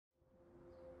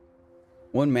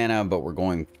1 mana, but we're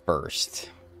going first.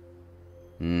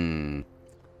 Kind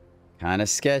of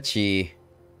sketchy.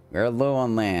 We're low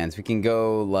on lands. We can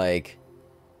go like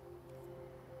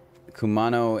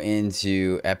Kumano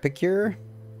into Epicure,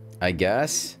 I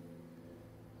guess.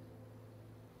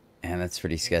 And that's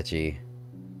pretty sketchy.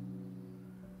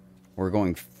 We're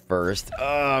going first.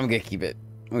 Oh, I'm gonna keep it.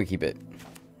 I'm gonna keep it.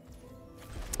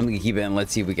 I'm gonna keep it and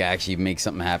let's see if we can actually make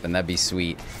something happen. That'd be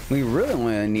sweet. We really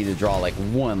only need to draw like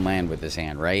 1 land with this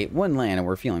hand, right? 1 land and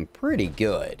we're feeling pretty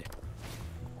good.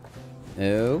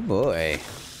 Oh boy.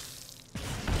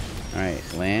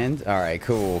 Alright, land. Alright,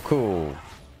 cool, cool.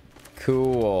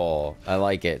 Cool. I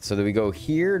like it. So do we go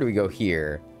here or do we go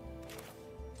here?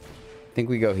 I think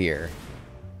we go here.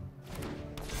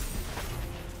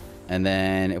 And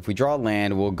then if we draw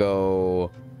land, we'll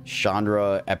go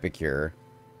Chandra Epicure.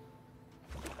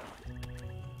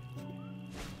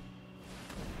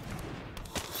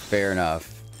 Fair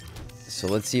enough. So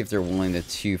let's see if they're willing to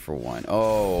 2 for 1.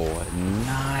 Oh,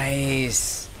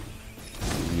 nice.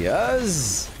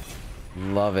 Yes.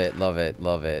 Love it, love it,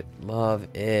 love it, love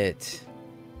it.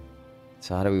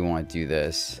 So how do we want to do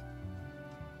this?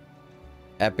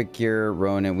 Epicure,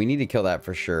 Ronin. We need to kill that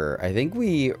for sure. I think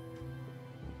we...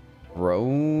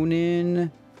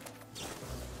 Ronin.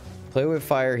 Play with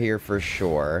fire here for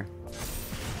sure.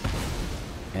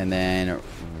 And then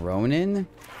Ronin.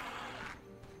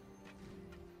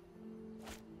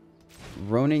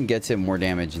 Ronin gets it more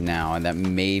damage now, and that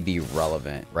may be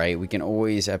relevant, right? We can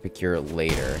always Epicure it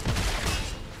later.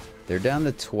 They're down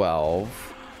to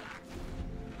 12.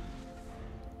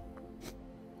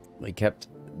 They kept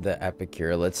the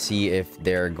Epicure. Let's see if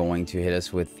they're going to hit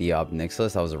us with the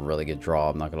Obnixilis. That was a really good draw,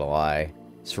 I'm not gonna lie.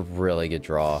 It's a really good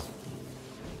draw.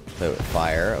 Play with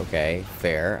fire. Okay,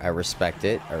 fair. I respect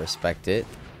it. I respect it.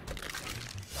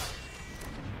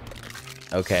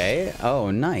 Okay. Oh,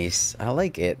 nice. I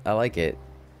like it. I like it.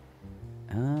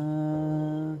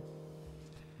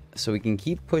 So we can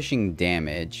keep pushing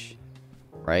damage,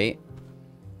 right?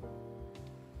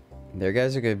 Their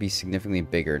guys are going to be significantly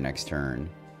bigger next turn.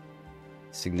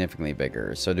 Significantly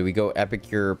bigger. So do we go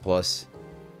Epicure plus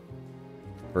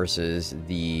versus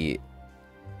the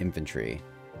infantry?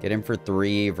 Get in for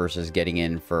 3 versus getting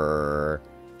in for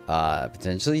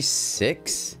potentially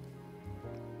 6?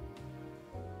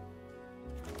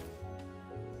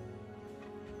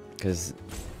 Because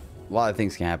a lot of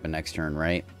things can happen next turn,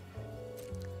 right?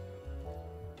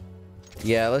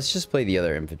 Yeah, let's just play the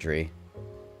other infantry.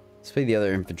 Let's play the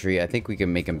other infantry. I think we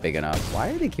can make them big enough. Why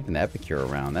are they keeping the Epicure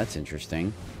around? That's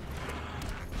interesting.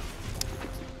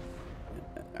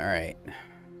 Alright.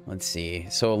 Let's see.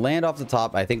 So land off the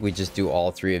top. I think we just do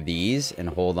all 3 of these and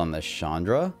hold on the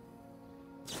Chandra.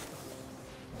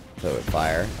 Play with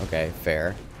fire. Okay,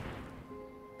 fair.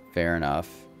 Fair enough.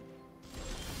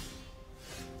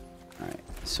 Alright.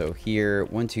 So here,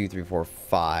 1, 2, 3, 4,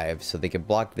 5. So they can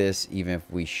block this even if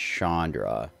we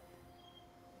Chandra.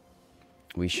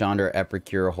 We Chandra,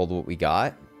 Epicure, hold what we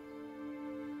got.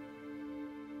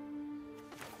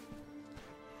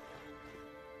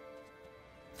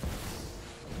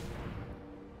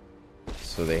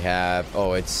 So they have...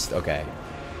 Oh, it's... Okay.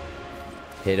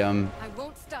 Hit him. I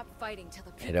won't stop fighting till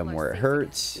the Hit him where it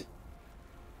hurts.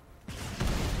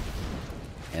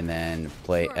 And then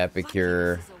play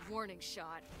Epicure.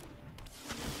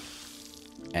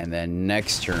 And then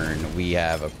next turn, we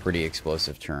have a pretty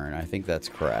explosive turn. I think that's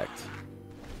correct.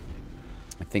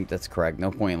 I think that's correct. No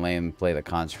point in letting him play the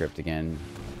conscript again.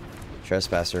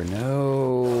 Trespasser,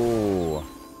 no.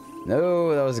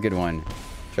 No, that was a good one.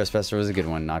 Trespasser was a good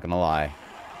one, not gonna lie.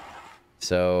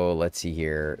 So let's see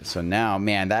here. So now,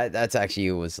 man, that's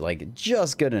actually was like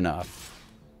just good enough.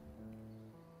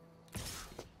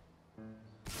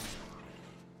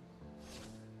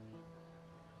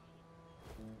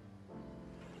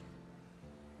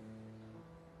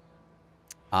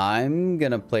 I'm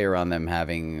gonna play around them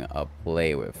having a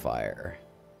play with fire.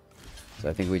 So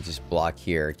I think we just block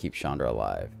here, keep Chandra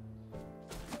alive.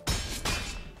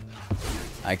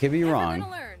 I could be wrong.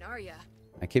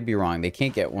 I could be wrong. They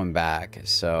can't get one back,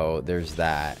 so there's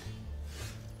that.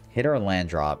 Hit our land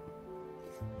drop.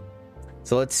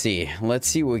 So let's see. Let's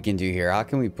see what we can do here. How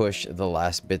can we push the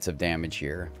last bits of damage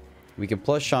here? We can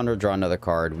plus Chandra, draw another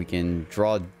card. We can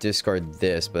draw, discard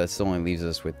this, but that still only leaves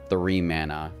us with 3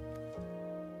 mana.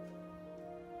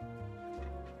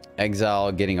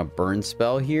 Exile getting a burn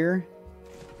spell here.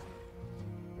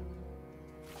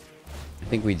 I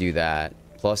think we do that.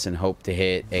 Plus and hope to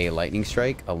hit a lightning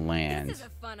strike, a land. This is a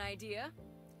fun idea.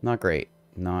 Not great.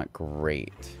 Not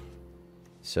great.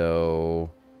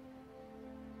 So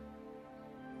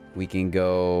we can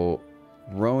go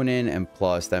Ronin and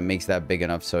plus, that makes that big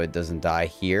enough so it doesn't die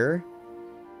here.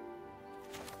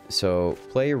 So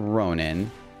play Ronin.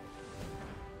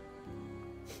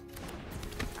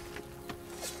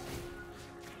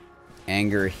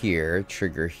 Anger here,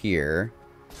 trigger here.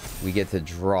 We get to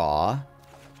draw.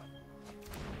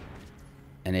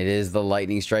 And it is the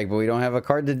lightning strike, but we don't have a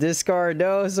card to discard.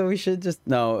 No, so we should just...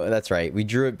 No, that's right. We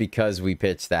drew it because we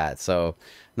pitched that. So,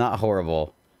 not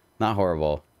horrible. Not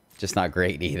horrible. Just not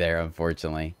great either,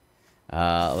 unfortunately.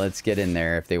 Let's get in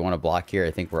there. If they want to block here,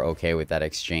 I think we're okay with that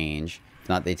exchange. If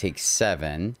not, they take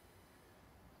 7.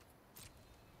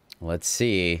 Let's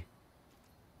see.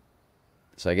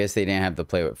 So, I guess they didn't have to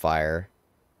play with fire.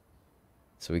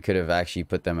 So we could have actually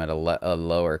put them at a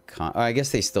lower oh, I guess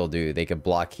they still do. They could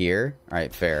block here. All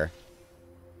right, fair.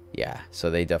 Yeah, so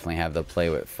they definitely have the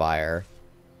play with fire.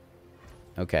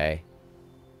 Okay.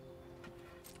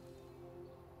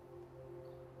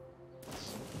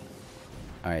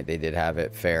 All right, they did have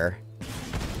it. Fair.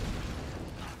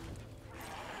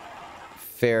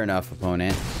 Fair enough,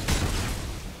 opponent.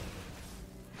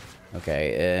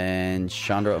 Okay, and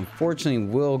Chandra unfortunately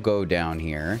will go down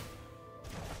here.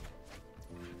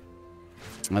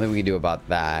 Nothing we can do about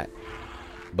that.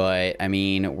 But, I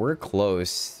mean, we're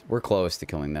close. We're close to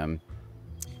killing them.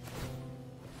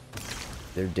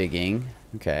 They're digging.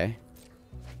 Okay.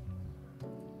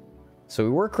 So we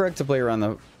were correct to play around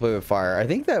the play with fire. I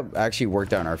think that actually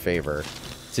worked out in our favor,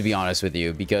 to be honest with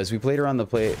you. Because we played around the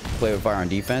play with fire on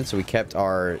defense. So we kept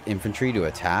our infantry to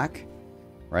attack.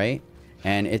 Right?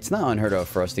 And it's not unheard of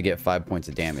for us to get 5 points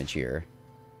of damage here.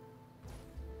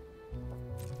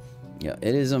 Yeah,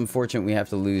 it is unfortunate we have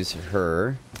to lose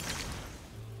her.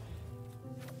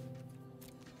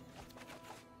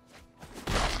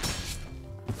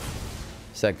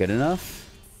 Is that good enough?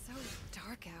 So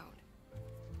dark out.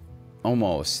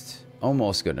 Almost.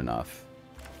 Almost good enough.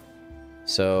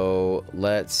 So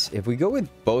let's... If we go with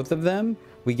both of them,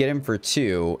 we get him for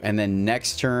 2. And then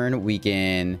next turn, we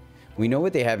can... We know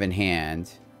what they have in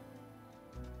hand.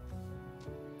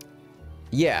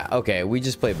 Yeah, okay. We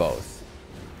just play both.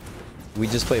 We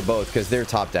just play both because they're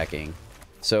top decking.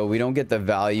 So we don't get the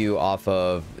value off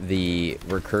of the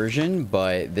recursion,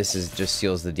 but this is just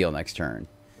seals the deal next turn.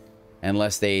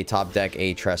 Unless they top deck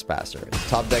a trespasser.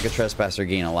 Top deck a trespasser,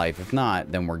 gain a life. If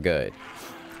not, then we're good.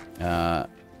 Hold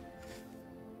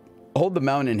the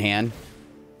mountain in hand.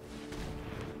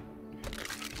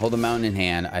 Hold the mountain in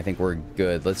hand. I think we're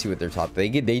good. Let's see what they're top. They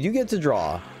do get to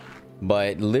draw.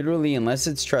 But literally, unless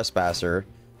it's trespasser,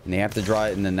 and they have to draw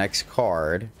it in the next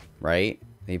card... Right?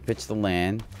 They pitch the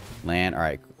land. Land. All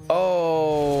right.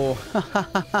 Oh!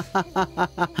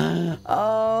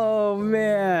 Oh,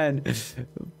 man.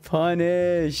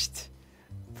 Punished.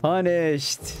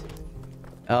 Punished.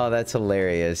 Oh, that's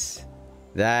hilarious.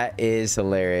 That is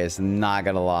hilarious. Not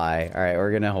gonna lie. All right,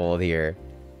 we're gonna hold here.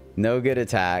 No good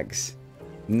attacks.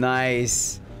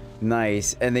 Nice.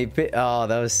 Nice. And they pit. Oh,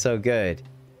 that was so good.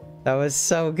 That was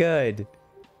so good.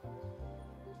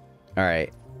 All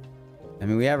right. I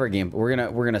mean, we have our game. We're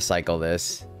gonna cycle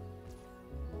this.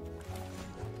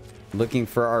 Looking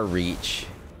for our reach.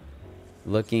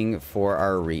 Looking for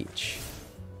our reach.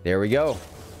 There we go.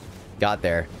 Got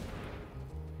there.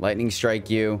 Lightning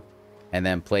strike you, and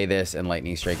then play this and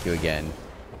lightning strike you again.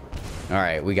 All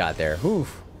right, we got there. Whew.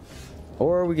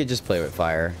 Or we could just play with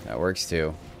fire. That works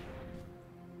too.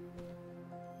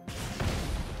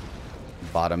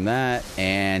 Bottom that,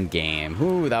 and game.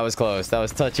 Ooh, that was close. That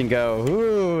was touch and go.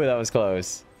 Ooh, that was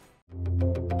close.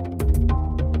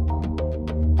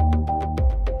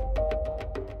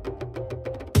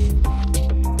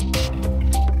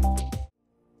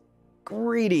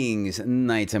 Greetings,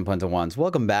 Knights and Puntawans.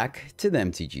 Welcome back to the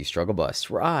MTG Struggle Bus,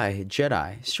 where I,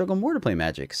 Jedi, struggle more to play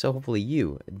Magic, so hopefully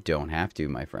you don't have to,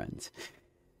 my friends.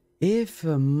 If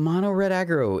mono red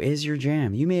aggro is your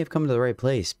jam, you may have come to the right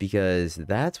place because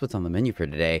that's what's on the menu for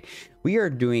today. We are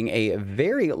doing a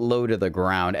very low to the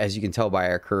ground, as you can tell by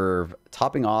our curve,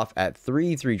 topping off at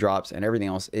 3 drops, and everything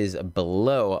else is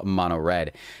below mono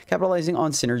red, capitalizing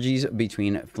on synergies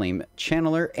between Flame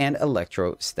Channeler and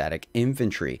Electrostatic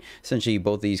Infantry. Essentially,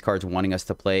 both these cards wanting us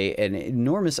to play an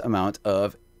enormous amount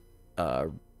of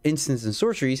instants and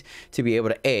sorceries to be able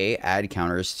to add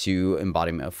counters to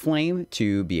Embodiment of Flame,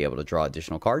 to be able to draw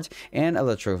additional cards, and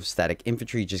Electrostatic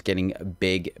Infantry just getting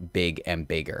big and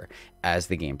bigger as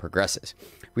the game progresses.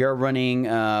 We are running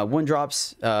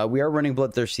 1-drops. We are running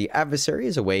Bloodthirsty Adversary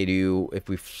as a way to, if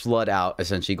we flood out,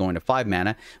 essentially going to 5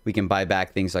 mana, we can buy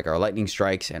back things like our Lightning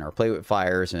Strikes and our Play with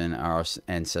Fires and our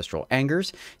Ancestral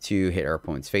Angers to hit our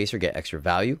opponent's face or get extra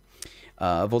value.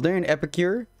 Voldaren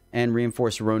Epicure and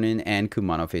Reinforced Ronin and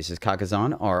Kumano Faces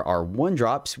Kakazan are our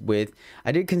 1-drops with...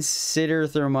 I did consider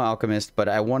Thermo Alchemist, but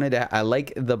I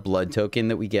like the blood token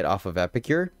that we get off of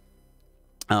Epicure.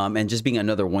 And just being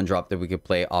another 1-drop that we could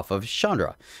play off of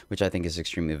Chandra, which I think is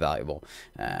extremely valuable.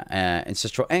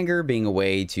 Ancestral Anger being a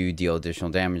way to deal additional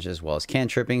damage as well as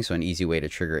cantripping, so an easy way to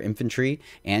trigger Infantry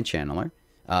and Channeler.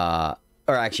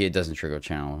 Or actually, it doesn't trigger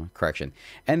Channeler, correction.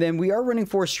 And then we are running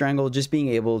Force Strangle, just being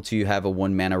able to have a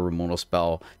 1-mana removal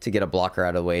spell to get a blocker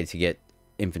out of the way to get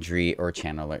Infantry or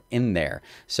Channeler in there.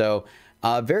 So...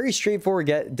 very straightforward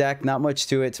deck, not much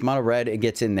to it. It's mono red, it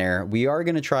gets in there. We are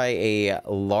going to try a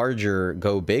larger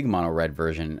go big mono red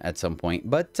version at some point,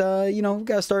 but you know, we've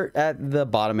got to start at the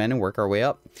bottom end and work our way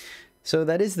up. So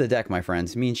that is the deck, my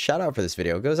friends. I mean, shout out for this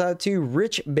video. It goes out to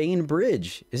Rich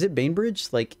Bainbridge. Is it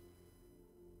Bainbridge? Like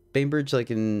Bainbridge,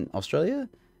 like in Australia?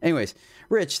 Anyways,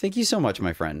 Rich, thank you so much,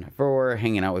 my friend, for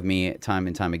hanging out with me time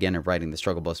and time again and riding the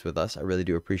struggle bus with us. I really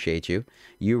do appreciate you.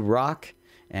 You rock.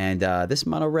 And this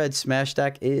mono red smash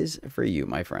deck is for you,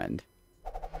 my friend.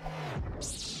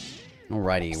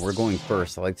 Alrighty, we're going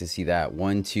first. I like to see that.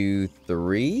 1, 2,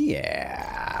 3.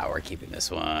 Yeah, we're keeping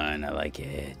this one. I like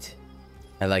it.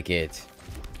 I like it.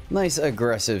 Nice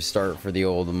aggressive start for the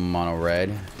old mono red.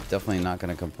 Definitely not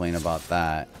going to complain about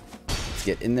that. Let's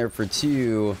get in there for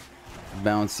 2.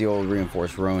 Bounce the old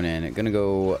Reinforced Ronin. Gonna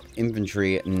go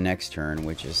Infantry next turn,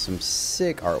 which is some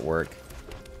sick artwork.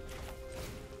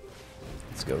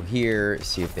 Let's go here,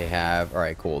 see if they have...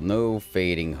 Alright, cool. No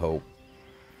Fading Hope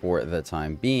for the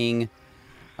time being.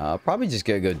 Probably just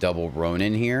gonna go double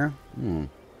Ronin here.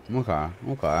 Okay,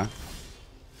 okay.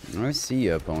 I see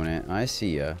ya, opponent. I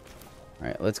see ya.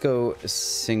 Alright, let's go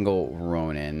single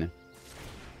Ronin.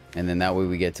 And then that way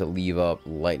we get to leave up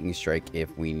Lightning Strike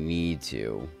if we need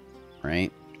to.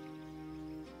 Right?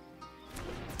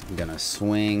 I'm gonna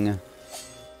swing.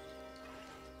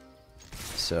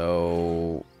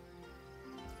 So...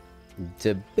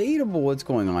 debatable what's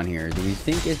going on here. Do we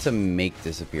think it's a make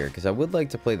disappear? Because I would like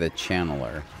to play the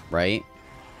Channeler, right?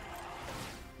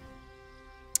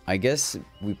 I guess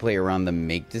we play around the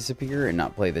make disappear and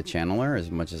not play the Channeler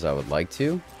as much as I would like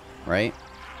to, right?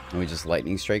 And we just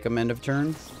Lightning Strike them end of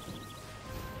turn.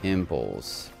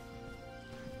 Impulse.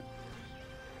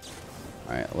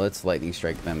 Alright, let's Lightning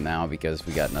Strike them now because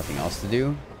we got nothing else to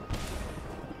do.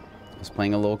 I was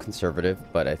playing a little conservative,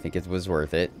 but I think it was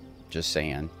worth it. Just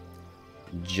saying.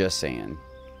 Just saying.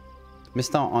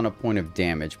 Missed out on a point of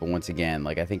damage, but once again,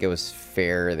 like, I think it was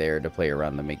fair there to play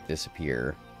around to make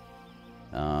disappear.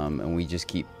 And we just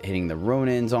keep hitting the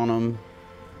Ronins on them.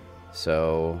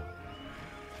 So...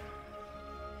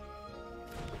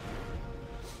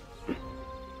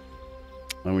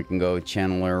 then we can go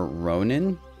Channeler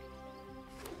Ronin.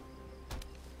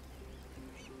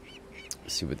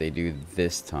 See what they do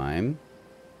this time.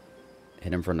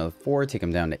 Hit him for another 4, take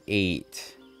him down to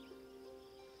 8.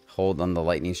 Hold on the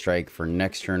Lightning Strike for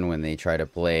next turn when they try to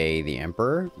play the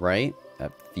Emperor, right?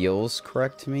 That feels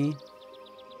correct to me.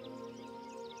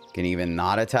 Can even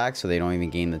not attack so they don't even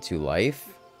gain the 2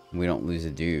 life. We don't lose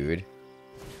a dude.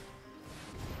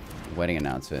 Wedding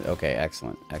announcement. Okay,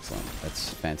 excellent. Excellent.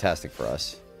 That's fantastic for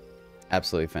us.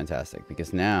 Absolutely fantastic.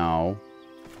 Because now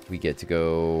we get to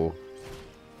go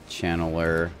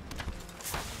Channeler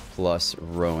plus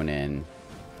Ronin.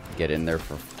 Get in there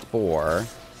for 4.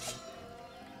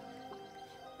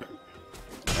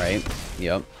 Right?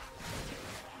 Yep.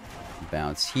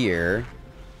 Bounce here.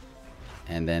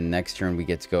 And then next turn we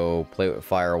get to go play with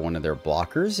fire one of their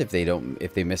blockers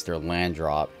if they miss their land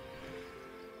drop.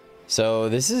 So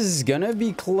this is gonna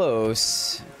be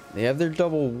close. They have their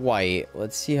double white.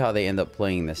 Let's see how they end up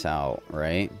playing this out,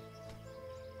 right?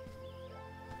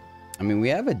 I mean, we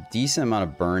have a decent amount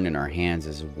of burn in our hands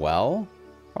as well.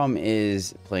 Problem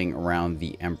is playing around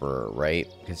the Emperor, right?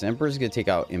 Because Emperor's gonna take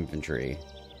out infantry.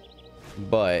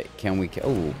 But can we...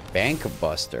 oh, Bank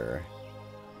Buster.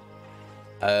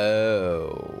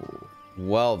 Oh.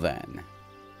 Well then.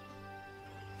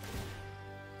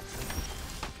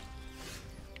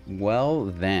 Well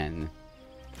then.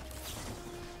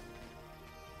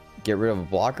 Get rid of a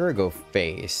blocker or go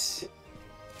face?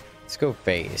 Let's go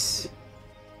face.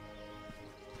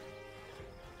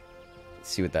 Let's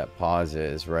see what that pause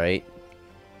is, right?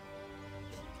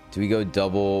 Do we go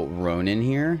double Ronin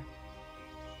here?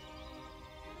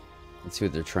 Let's see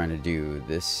what they're trying to do.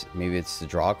 This, maybe it's the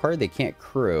draw card. They can't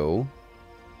crew.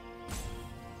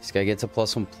 This guy gets a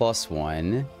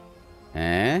 +1/+1.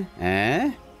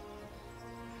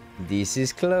 This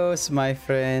is close, my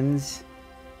friends.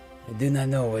 I do not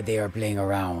know what they are playing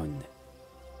around.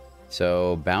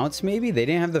 So, bounce maybe? They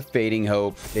didn't have the Fading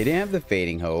Hope. They didn't have the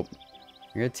Fading Hope.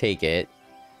 You're gonna take it.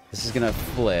 This is gonna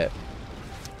flip.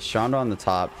 Chandra on the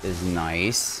top is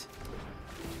nice.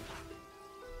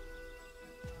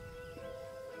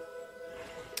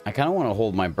 I kind of want to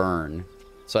hold my burn.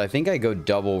 So I think I go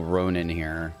double Ronin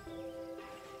here.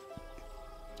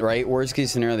 Right? Worst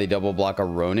case scenario, they double block a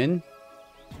Ronin.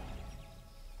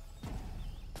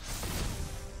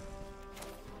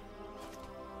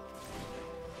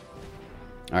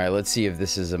 Alright, let's see if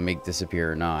this is a make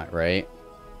disappear or not, right?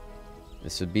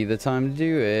 This would be the time to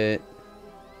do it.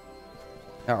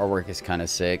 Our artwork is kind of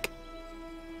sick.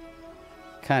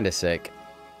 Kind of sick.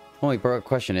 Only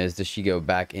question is, does she go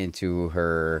back into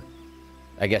her...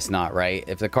 I guess not, right?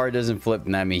 If the card doesn't flip,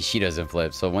 then that means she doesn't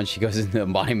flip. So once she goes into the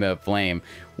embodiment of flame,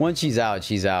 once she's out,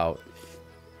 she's out.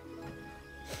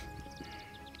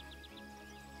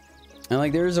 And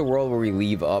like, there is a world where we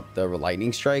leave up the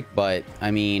lightning strike, but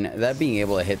I mean, that being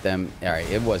able to hit them... Alright,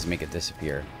 it was make it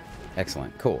disappear.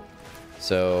 Excellent, cool.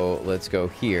 So let's go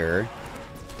here.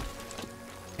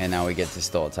 And now we get to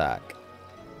still attack.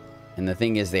 And the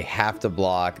thing is, they have to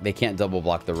block. They can't double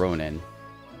block the Ronin.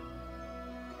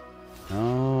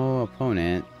 Oh,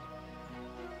 opponent.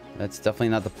 That's definitely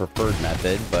not the preferred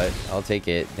method, but I'll take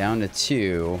it. Down to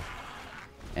 2.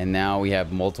 And now we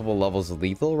have multiple levels of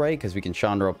lethal, right? Because we can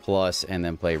Chandra plus and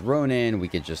then play Ronin. We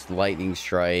could just lightning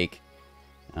strike.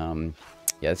 Yeah,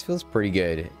 this feels pretty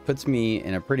good. It puts me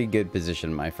in a pretty good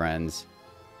position, my friends.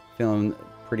 Feeling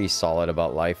pretty solid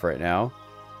about life right now.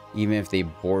 Even if they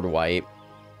board wipe,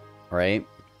 right?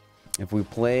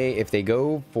 If they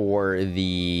go for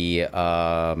the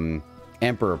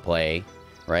Emperor play,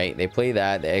 right? They play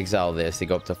that, they exile this, they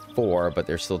go up to 4, but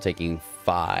they're still taking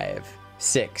 5,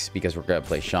 6, because we're gonna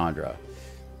play Chandra.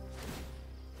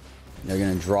 They're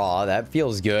gonna draw. That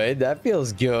feels good. That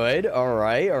feels good. All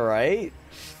right, all right.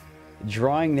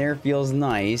 Drawing there feels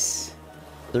nice.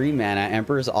 3 mana.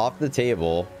 Emperor's off the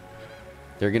table.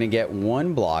 They're gonna get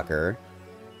 1 blocker.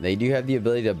 They do have the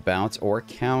ability to bounce or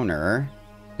counter.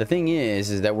 The thing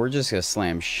is that we're just gonna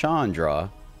slam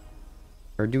Chandra.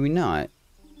 Or do we not?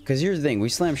 Because here's the thing. We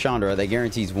slam Chandra. That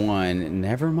guarantees 1.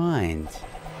 Never mind.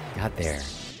 Got there.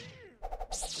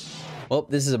 Well,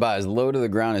 this is about as low to the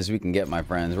ground as we can get, my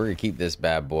friends. We're going to keep this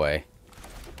bad boy.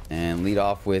 And lead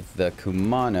off with the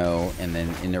Kumano. And then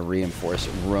into reinforce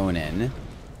Ronin.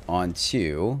 On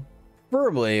 2.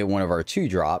 Verbally one of our 2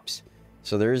 drops.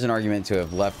 So there is an argument to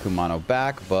have left Kumano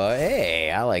back. But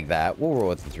hey, I like that. We'll roll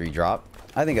with the 3 drop.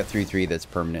 I think a 3/3 that's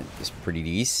permanent is pretty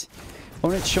decent.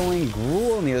 Opponent showing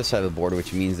Gruul on the other side of the board,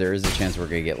 which means there is a chance we're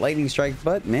going to get Lightning Strike,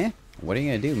 but meh. What are you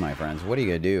going to do, my friends? What are you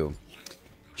going to do?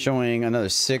 Showing another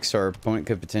 6, our opponent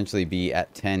could potentially be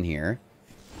at 10 here.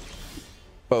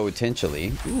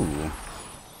 Potentially. Ooh.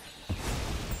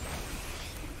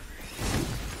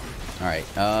 Alright,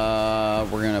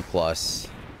 we're going to plus.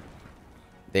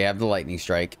 They have the Lightning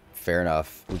Strike. Fair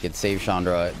enough. We could save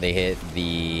Chandra. They hit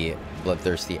the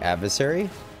Bloodthirsty Adversary.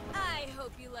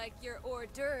 Hors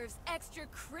d'oeuvres extra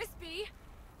crispy.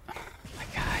 Oh my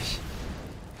gosh.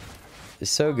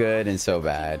 It's so good and so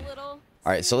bad.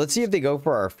 Alright, so let's see if they go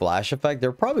for our flash effect.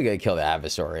 They're probably going to kill the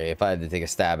adversary if I had to take a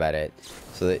stab at it.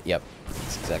 So that, yep,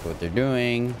 that's exactly what they're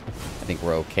doing. I think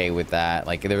we're okay with that.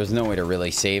 Like, there was no way to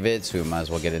really save it, so we might as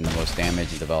well get in the most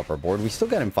damage and develop our board. We still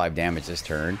got him 5 damage this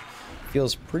turn.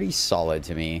 Feels pretty solid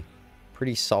to me.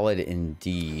 Pretty solid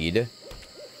indeed.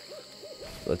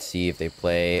 Let's see if they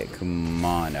play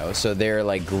Kumano. So they're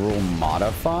like Gruul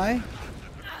modify.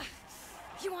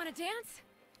 You want to dance?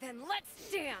 Then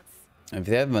let's dance. If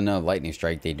they have another Lightning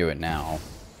Strike, they do it now.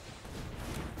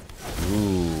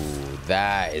 Ooh,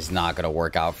 that is not going to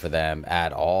work out for them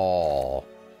at all.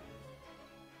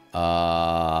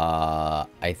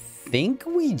 I think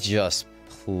we just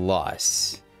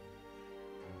plus.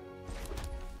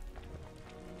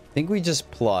 I think we just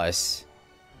plus.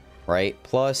 Right?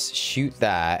 Plus, shoot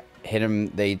that. Hit them.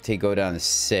 They go down to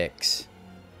 6.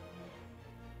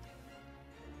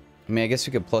 I mean, I guess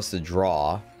we could plus the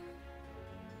draw.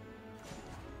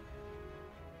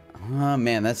 Oh,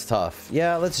 man, that's tough.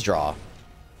 Yeah, let's draw.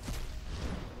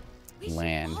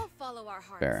 Land.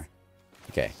 Fair.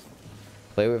 Okay.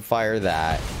 Play with fire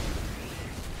that.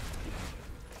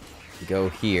 Go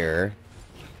here.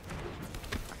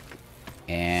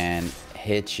 And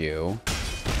hit you.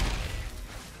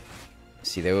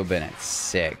 See, they would have been at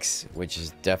 6, which is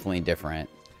definitely different,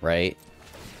 right?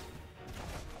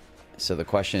 So the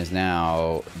question is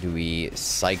now, do we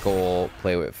cycle,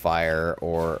 play with fire,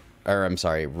 or I'm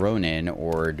sorry, Ronin,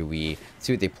 or do we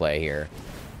see what they play here?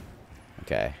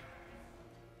 Okay.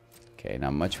 Okay,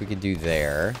 not much we could do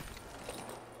there.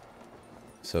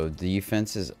 So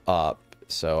defense is up.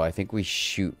 So I think we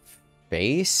shoot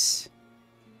face.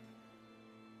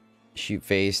 shoot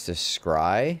phase to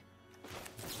scry.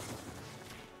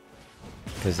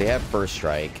 Because they have first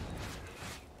strike.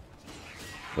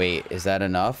 Wait, is that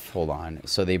enough? Hold on.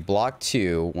 So they block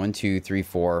 2. 1, 2, 3,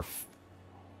 4.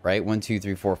 Right? 1, 2,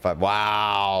 3, 4, 5.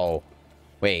 Wow.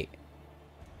 Wait.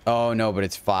 Oh, no, but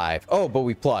it's 5. Oh, but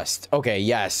we plussed. Okay,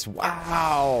 yes.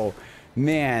 Wow.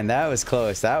 Man, that was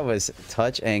close. That was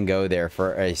touch and go there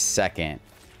for a second.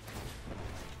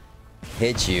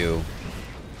 Hit you.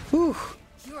 Whew.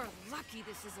 You're lucky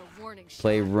this is a warning shot.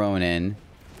 Play Ronin.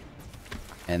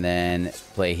 And then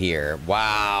play here.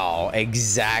 Wow.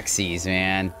 Exacxies,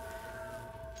 man.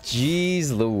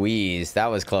 Jeez Louise. That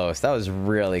was close. That was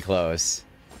really close.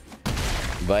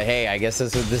 But hey, I guess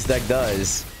that's what this deck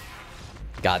does.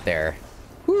 Got there.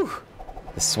 Whew.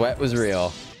 The sweat was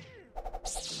real.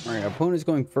 Alright, opponent's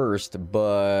going first,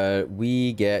 but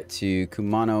we get to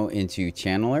Kumano into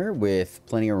Channeler with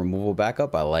plenty of removal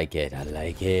backup. I like it. I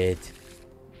like it.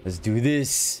 Let's do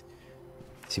this.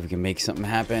 See if we can make something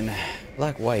happen.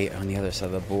 Black white on the other side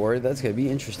of the board. That's gonna be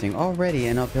interesting. Already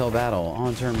an uphill battle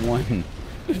on turn 1.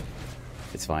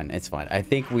 It's fine. It's fine. I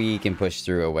think we can push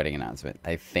through a wedding announcement.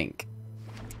 I think.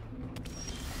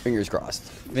 Fingers crossed.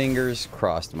 Fingers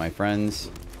crossed, my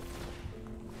friends.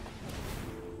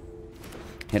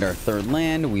 Hit our third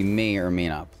land. We may or may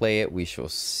not play it. We shall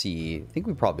see. I think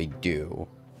we probably do.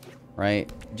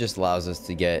 Right? Just allows us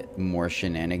to get more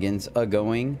shenanigans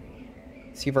going.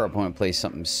 See if our opponent plays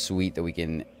something sweet that we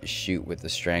can shoot with the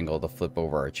strangle to flip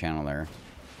over our channeler.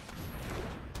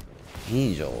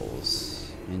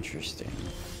 Angels. Interesting.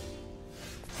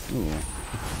 Ooh.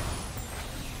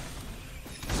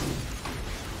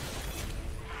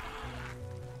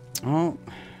 Oh,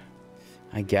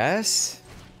 I guess.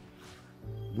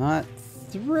 Not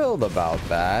thrilled about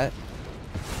that.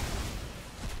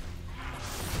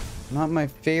 Not my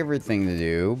favorite thing to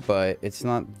do, but it's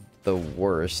not the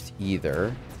worst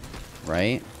either,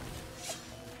 right?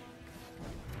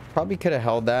 Probably could have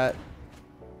held that.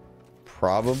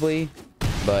 Probably.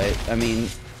 But, I mean,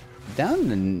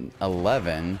 down to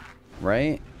 11,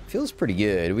 right? Feels pretty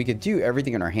good. We could do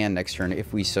everything in our hand next turn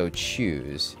if we so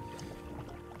choose.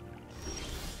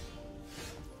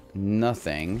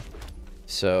 Nothing.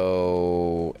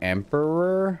 So,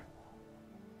 Emperor.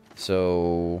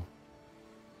 So,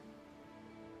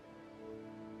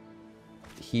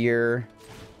 here.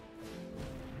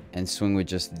 And swing with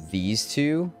just these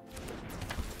two.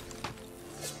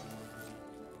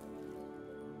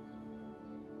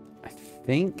 I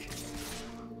think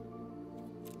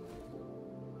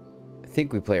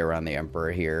we play around the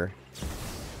Emperor here.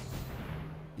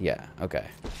 Yeah, okay.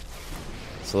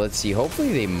 So let's see.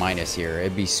 Hopefully they minus here.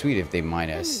 It'd be sweet if they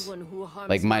minus.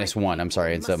 Like -1, I'm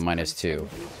sorry, instead of -2.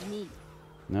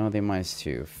 No, they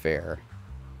 -2. Fair.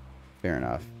 Fair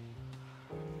enough.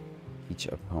 Each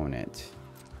opponent.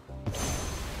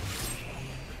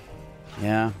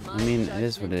 Yeah, I mean, it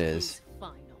is what it is.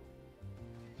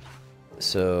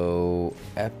 So,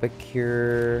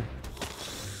 Epicure.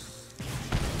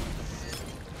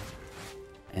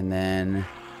 And then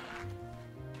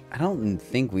I don't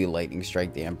think we lightning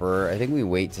strike the Emperor. I think we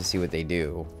wait to see what they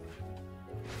do.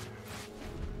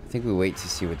 I think we wait to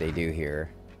see what they do here.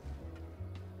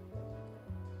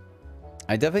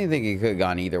 I definitely think it could have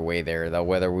gone either way there, though,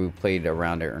 whether we played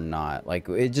around it or not. Like,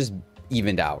 it just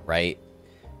evened out, right?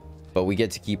 But we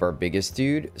get to keep our biggest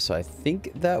dude, so I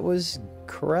think that was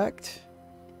correct.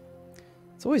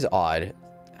 It's always odd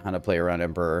how to play around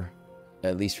Emperor,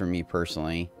 at least for me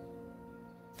personally.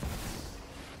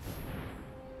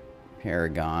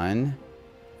 Paragon.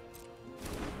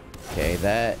 Okay,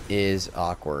 that is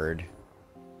awkward.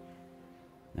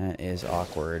 That is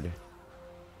awkward.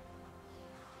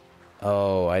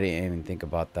 Oh, I didn't even think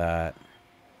about that.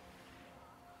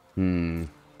 I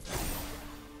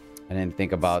didn't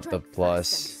think about the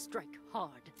plus.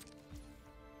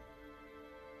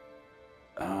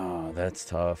 Oh, that's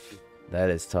tough. That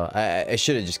is tough. I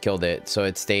should have just killed it, so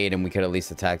it stayed and we could at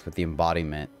least attack with the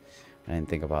embodiment. I didn't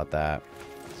think about that.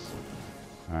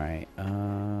 Alright,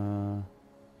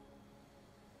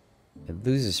 it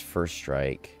loses first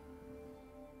strike.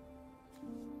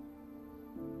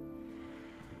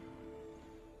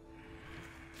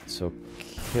 So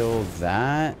kill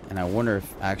that, and I wonder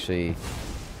if actually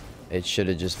it should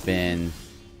have just been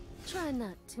Try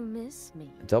not to miss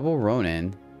me. double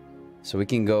Ronin, so we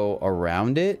can go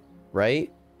around it,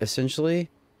 right? Essentially,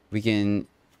 we can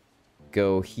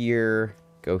go here,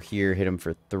 hit him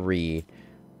for 3.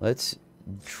 Let's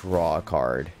draw a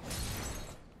card.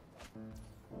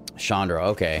 Chandra,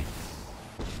 okay.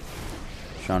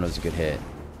 Chandra's a good hit.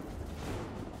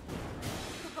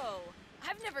 Oh,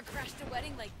 I've never crashed a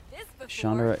wedding like this before.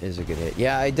 Chandra is a good hit.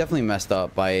 Yeah, I definitely messed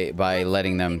up by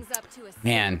letting them...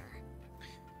 Man.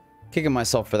 Kicking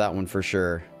myself for that one for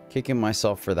sure. Kicking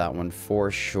myself for that one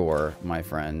for sure, my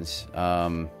friends.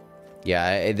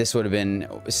 Yeah, this would have been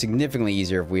significantly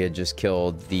easier if we had just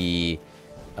killed the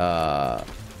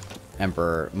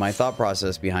Emperor. My thought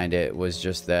process behind it was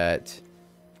just that...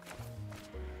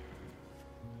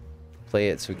 Play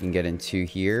it so we can get into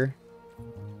here.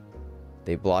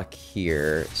 They block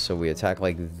here, so we attack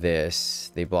like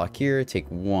this. They block here, take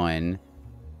 1.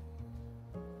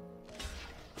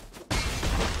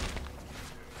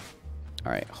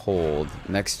 Alright, hold.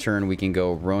 Next turn we can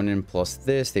go Ronin plus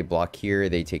this. They block here,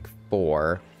 they take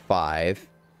 4, 5.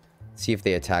 See if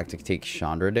they attack to take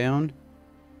Chandra down.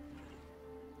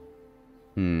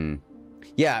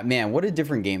 Yeah, man, what a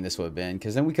different game this would have been.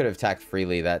 Because then we could have attacked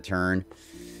freely that turn.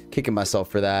 Kicking myself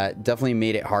for that. Definitely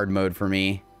made it hard mode for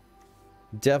me.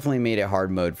 Definitely made it hard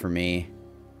mode for me.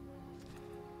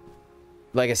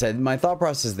 Like I said, my thought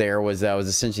process there was that I was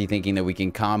essentially thinking that we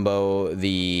can combo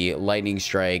the lightning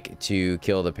strike to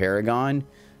kill the Paragon,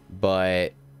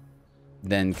 but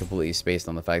then completely spaced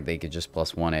on the fact they could just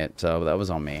 +1 it. So that was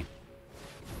on me.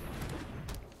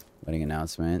 Wedding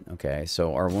announcement. Okay,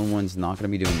 so our 1/1's not going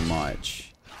to be doing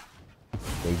much.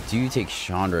 They do take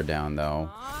Chandra down though.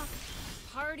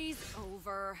 Party's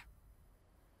over.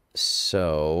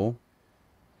 So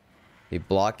they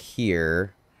block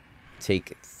here,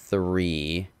 take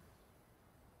 3.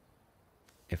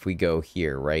 If we go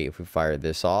here, right? If we fire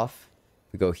this off,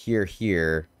 if we go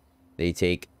here, they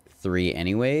take 3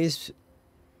 anyways.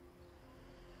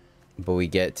 But we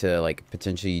get to like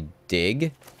potentially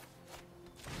dig.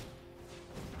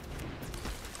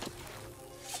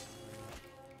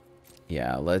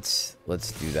 Yeah, let's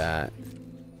do that.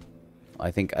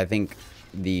 I think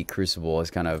the Crucible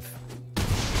has kind of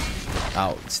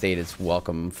outstayed its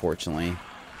welcome, unfortunately.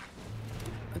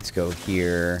 Let's go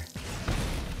here.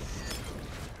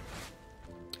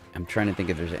 I'm trying to think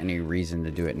if there's any reason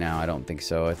to do it now. I don't think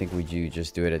so. I think we do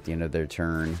just do it at the end of their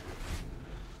turn.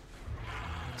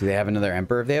 Do they have another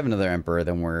Emperor? If they have another Emperor,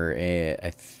 then we're... I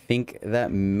think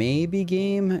that may be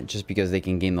game, just because they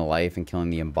can gain the life and killing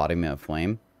the Embodiment of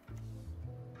Flame.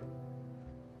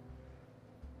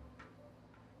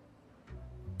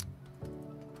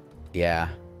 Yeah.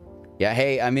 Yeah,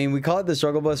 hey, I mean, we call it the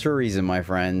Struggle Bus for a reason, my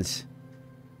friends.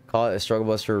 Call it a Struggle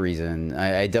Bus for a reason.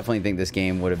 I definitely think this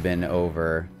game would have been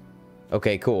over.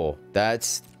 Okay, cool.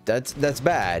 That's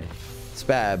bad. It's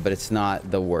bad, but it's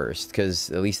not the worst, because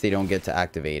at least they don't get to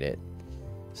activate it.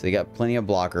 So they got plenty of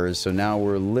blockers, so now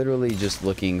we're literally just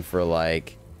looking for,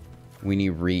 like, we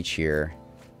need reach here.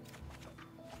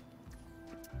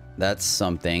 That's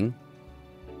something.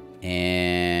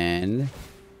 And...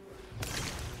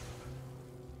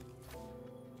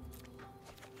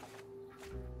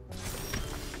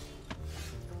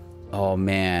 oh,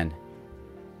 man.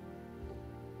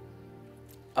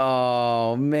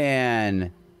 Oh,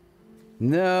 man.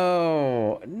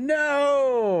 No.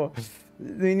 No.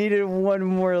 They needed one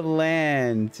more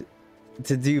land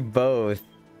to do both.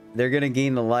 They're going to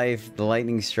gain the life, the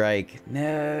lightning strike.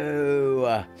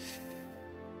 No.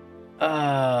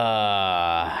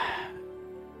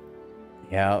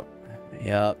 Yep.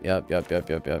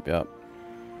 Yep.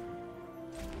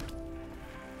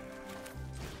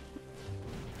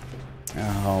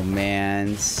 Oh,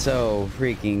 man. So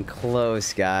freaking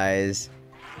close, guys.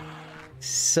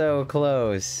 So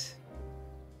close.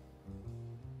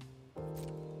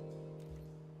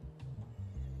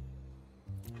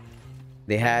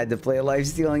 They had to play a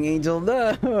life-stealing angel.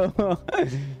 No!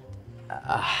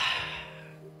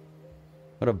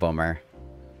 What a bummer.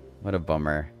 What a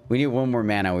bummer. We need one more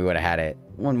mana. We would have had it.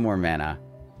 One more mana.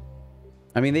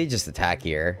 I mean, they just attack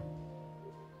here.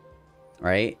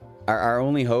 Right? Our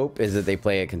only hope is that they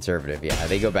play it conservative. Yeah,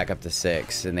 they go back up to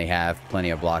 6, and they have plenty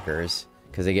of blockers.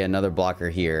 Because they get another blocker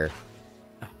here.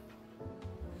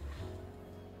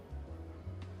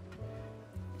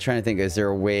 Trying to think, is there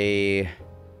a way...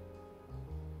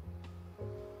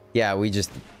 yeah, we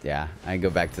just... yeah, I go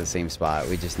back to the same spot.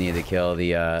 We just need to kill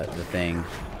the thing.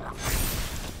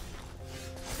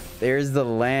 There's the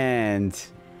land.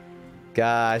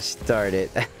 Gosh, darn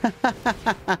it.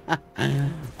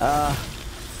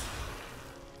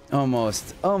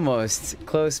 Almost.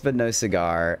 Close, but no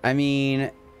cigar. I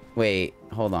mean, wait,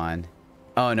 hold on.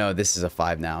 Oh, no, this is a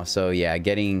 5 now. So, yeah,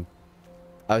 getting...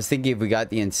 I was thinking if we got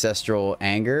the Ancestral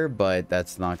Anger, but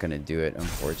that's not going to do it,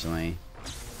 unfortunately.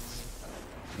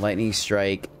 Lightning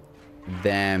Strike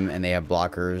them, and they have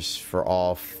blockers for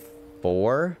all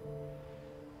 4.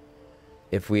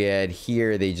 If we had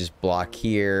here, they just block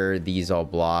here. These all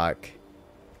block.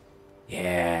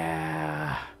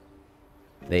 Yeah.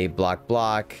 They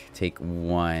block. Take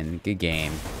 1. Good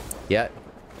game. Yep.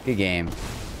 Good game.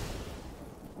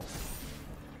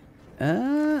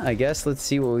 I guess let's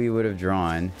see what we would have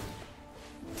drawn.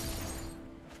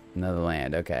 Another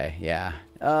land. Okay. Yeah.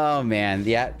 Oh, man.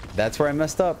 Yeah. That's where I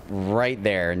messed up. Right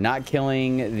there. Not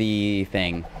killing the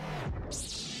thing.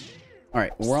 All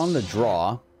right. We're on the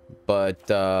draw. But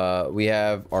we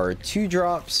have our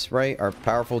 2-drops, right? Our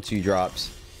powerful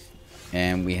 2-drops.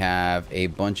 And we have a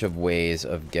bunch of ways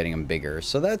of getting them bigger.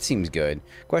 So that seems good.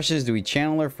 Question is, do we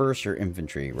channeler first or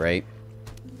infantry, right?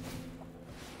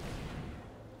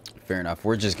 Fair enough.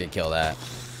 We're just going to kill that.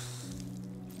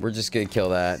 We're just going to kill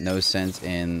that. No sense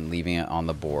in leaving it on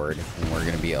the board. And we're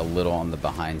going to be a little on the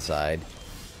behind side.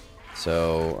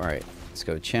 So, all right. Let's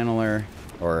go channeler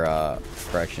or,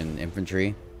 correction,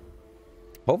 infantry.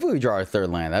 Hopefully we draw our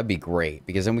 3rd land. That'd be great.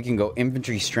 Because then we can go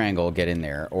infantry strangle, get in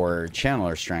there. Or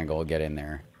channeler strangle, get in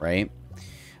there. Right?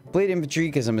 Played infantry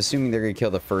because I'm assuming they're going to kill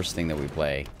the first thing that we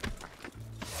play.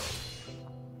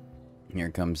 Here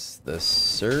comes the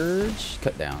surge.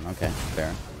 Cut down. Okay.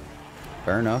 Fair.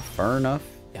 Fair enough. Fair enough.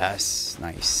 Yes.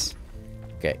 Nice.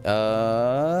 Okay.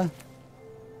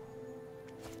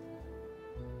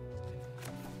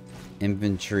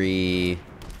 Infantry...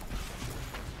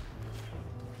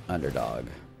 underdog.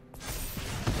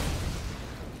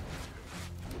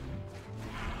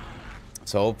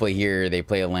 So hopefully here they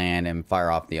play a land and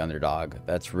fire off the underdog.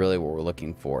 That's really what we're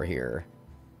looking for here.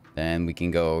 Then we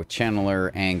can go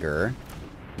channeler anger.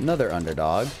 Another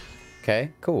underdog.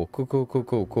 Okay, cool.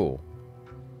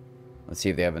 Let's see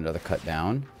if they have another cut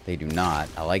down. They do not.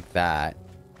 I like that.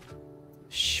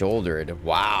 Shouldered.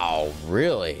 Wow,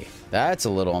 really? That's a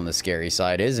little on the scary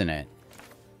side, isn't it?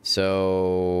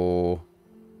 So...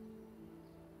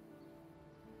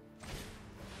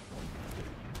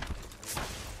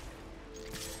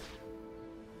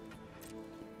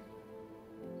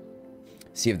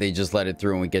 see if they just let it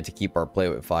through and we get to keep our play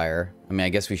with fire. I mean, I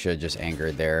guess we should have just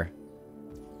angered there.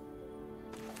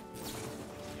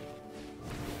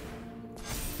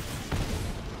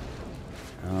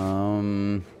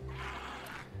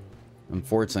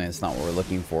 Unfortunately, it's not what we're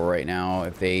looking for right now.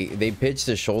 If they pitch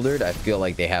the shouldered, I feel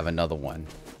like they have another one.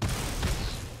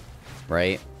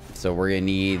 Right? So we're gonna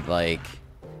need, like...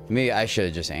 maybe I should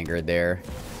have just angered there.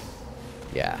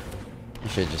 Yeah. I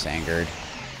should have just angered.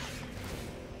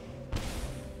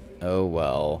 Oh,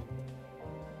 well.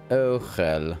 Oh,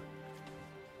 hell.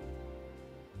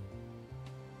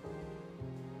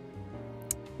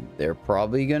 They're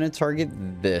probably going to target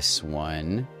this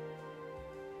one.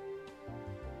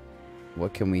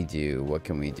 What can we do? What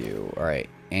can we do? All right.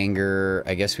 Anger.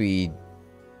 I guess we...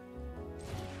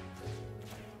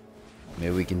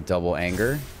 maybe we can double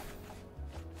anger.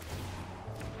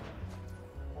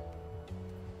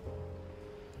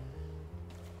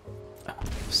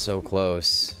 So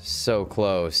close. So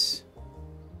close.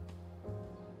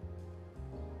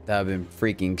 That would have been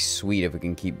freaking sweet if we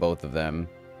can keep both of them.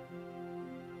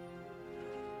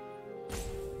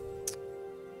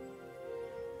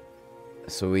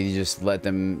 So we just let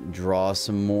them draw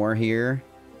some more here.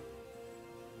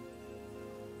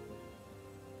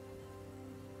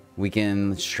 We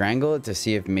can strangle it to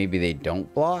see if maybe they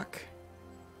don't block.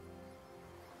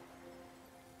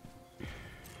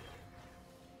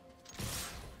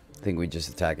 I think we just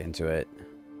attack into it.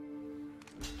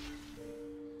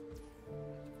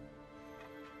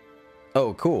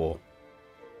 Oh, cool.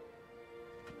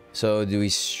 So do we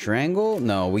strangle?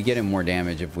 No, we get in more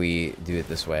damage if we do it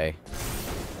this way.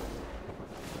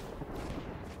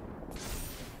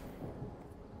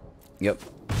 Yep.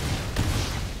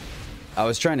 I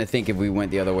was trying to think if we went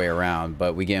the other way around,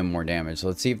 but we get in more damage. So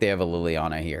let's see if they have a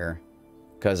Liliana here.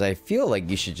 Because I feel like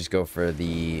you should just go for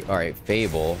the... alright,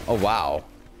 Fable. Oh, wow.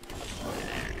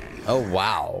 Oh,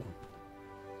 wow.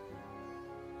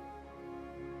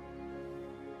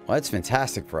 Well, that's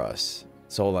fantastic for us.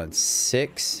 So hold on.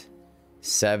 6,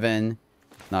 7.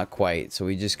 Not quite. So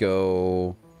we just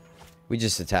go... we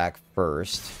just attack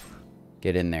first.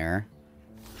 Get in there.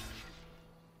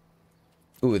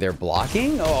 Ooh, they're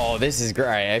blocking? Oh, this is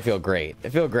great. I feel great. I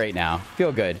feel great now.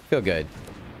 Feel good. Feel good.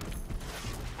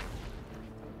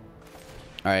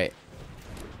 Alright.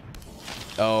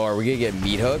 Oh, are we gonna get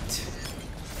meat hooked?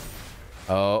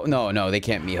 Oh, no, they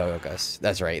can't meat hook us.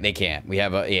 That's right, they can't. We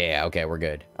have a... yeah, okay, we're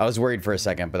good. I was worried for a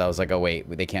second, but I was like, oh, wait,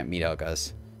 they can't meat hook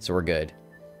us. So we're good.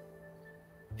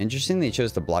 Interesting they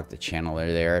chose to block the channeler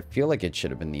there. I feel like it should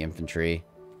have been the infantry.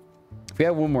 If we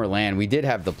had one more land, we did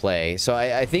have the play. So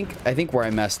I think where I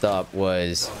messed up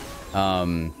was...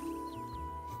 not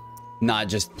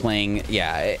just playing...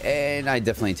 yeah, and I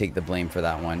definitely take the blame for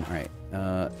that one. All right.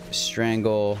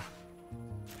 Strangle.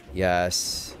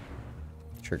 Yes.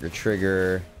 Trigger,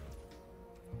 trigger.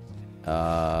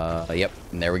 Yep,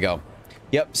 and there we go.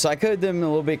 Yep, so I could have done a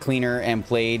little bit cleaner and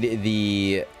played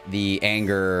the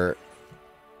anger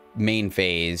main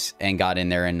phase and got in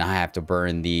there and not have to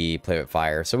burn the play with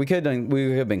fire. So we could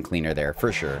have been cleaner there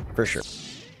for sure, for sure.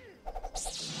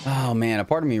 Oh man, a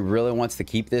part of me really wants to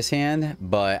keep this hand,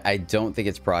 but I don't think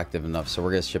it's proactive enough, so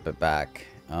we're gonna ship it back.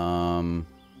 A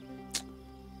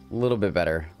little bit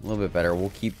better, a little bit better. We'll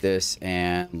keep this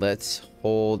and let's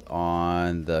hold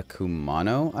on the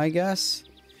Kumano, I guess.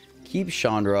 Keep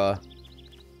Chandra.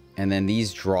 And then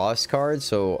these draws cards.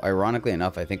 So ironically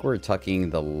enough, I think we're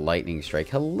tucking the Lightning Strike.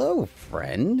 Hello,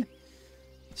 friend.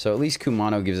 So at least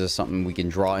Kumano gives us something we can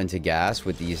draw into gas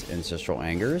with these Ancestral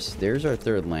Angers. There's our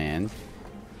third land.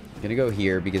 I'm gonna go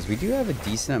here because we do have a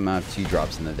decent amount of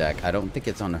 2-drops in the deck. I don't think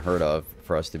it's unheard of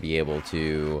for us to be able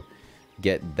to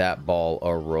get that ball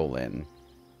a rolling.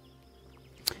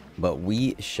 But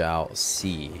we shall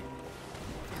see.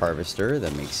 Harvester,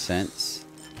 that makes sense.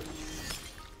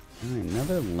 All right,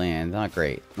 another land. Not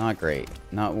great. Not great.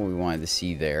 Not what we wanted to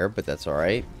see there, but that's all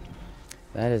right.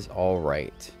 That is all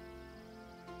right.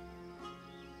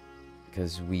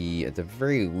 Because we, at the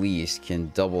very least,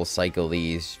 can double cycle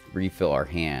these, refill our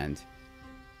hand.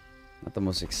 Not the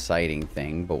most exciting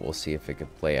thing, but we'll see if it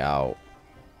could play out.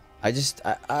 I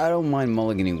don't mind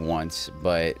mulliganing once,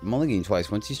 but mulliganing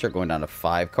twice, once you start going down to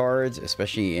 5 cards,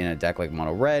 especially in a deck like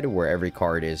Mono Red, where every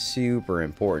card is super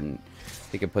important,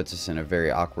 I think it puts us in a very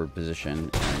awkward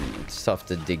position, and it's tough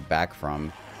to dig back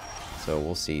from. So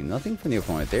we'll see. Nothing from the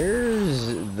opponent. There's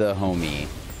the homie.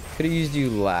 Could have used you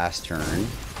last turn.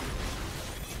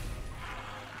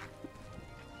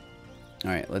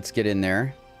 Alright, let's get in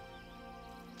there.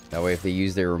 That way if they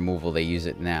use their removal, they use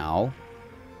it now.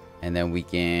 And then we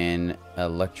can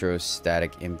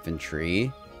Electrostatic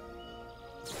Infantry.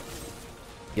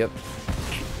 Yep.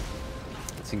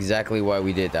 That's exactly why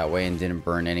we did it that way and didn't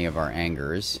burn any of our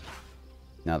angers.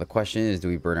 Now the question is, do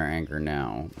we burn our anger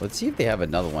now? Let's see if they have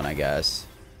another one, I guess.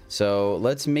 So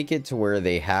let's make it to where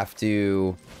they have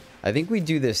to... I think we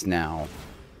do this now.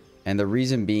 And the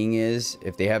reason being is,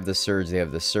 if they have the surge, they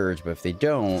have the surge. But if they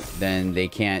don't, then they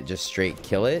can't just straight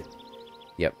kill it.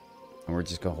 Yep. And we're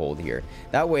just going to hold here.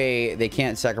 That way, they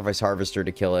can't sacrifice Harvester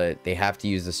to kill it. They have to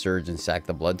use the surge and sack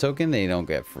the blood token. They don't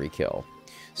get free kill.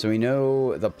 So we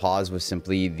know the pause was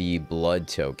simply the blood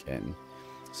token.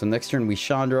 So next turn, we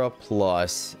Chandra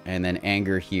plus, and then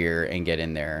anger here and get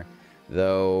in there.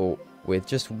 Though, with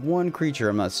just one creature,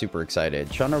 I'm not super excited.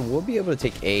 Chandra will be able to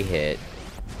take a hit.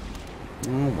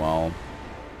 Oh, well.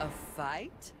 A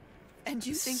fight? And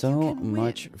you think so you can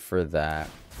much win? for that.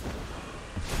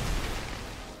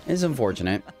 It's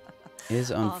unfortunate. It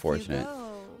is Off you unfortunate.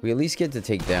 go. We at least get to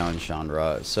take down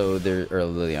Chandra. So there, or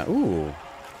Liliana. Ooh.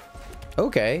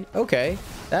 Okay, okay.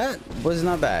 That was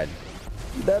not bad.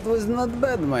 That was not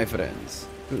bad, my friends.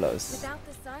 Close. Without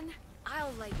the sun,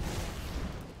 I'll light you.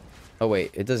 Oh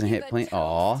wait, it doesn't hit plane.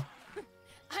 Aw.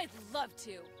 I'd love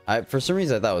to. For some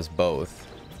reason I thought it was both.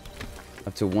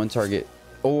 Up to one target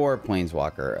or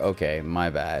planeswalker. Okay, my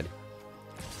bad.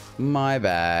 My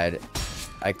bad.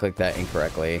 I clicked that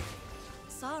incorrectly.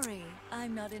 Sorry,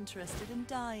 I'm not interested in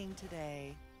dying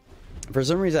today. For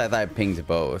some reason I thought I pinged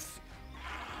both.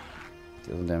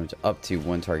 Deal damage up to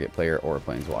one target player or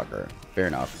planeswalker. Fair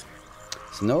enough.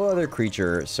 So no other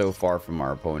creature so far from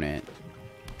our opponent.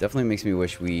 Definitely makes me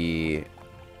wish we...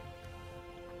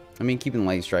 I mean, keeping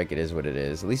Light Strike, it is what it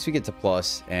is. At least we get to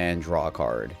plus and draw a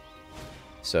card.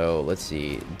 So let's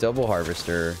see. Double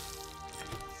Harvester.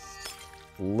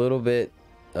 A little bit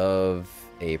of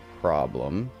a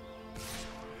problem.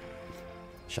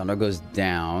 Chandra goes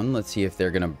down. Let's see if they're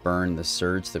going to burn the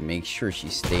surge to make sure she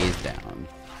stays down.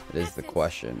 That is the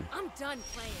question. I'm done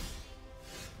playing.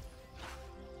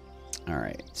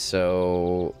 Alright,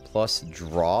 so plus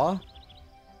draw. I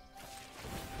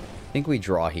think we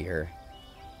draw here.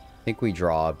 I think we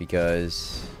draw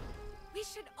because... We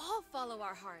should all follow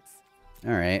our hearts.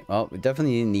 Alright, well, we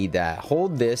definitely need that.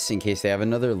 Hold this in case they have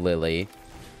another Lily.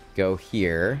 Go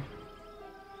here.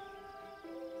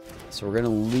 So we're going to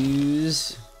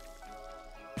lose...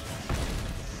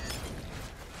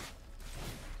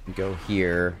 Go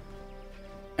here.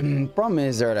 Problem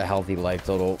is they're at a healthy life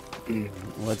total.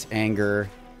 Let's anger.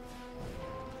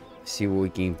 See what we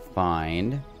can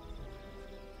find.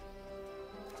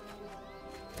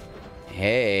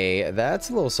 Hey, that's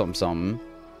a little something something.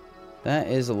 That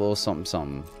is a little something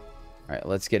something. Alright,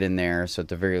 let's get in there. So at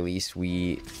the very least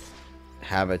we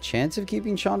have a chance of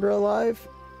keeping Chandra alive.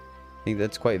 I think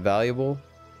that's quite valuable.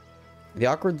 The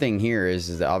awkward thing here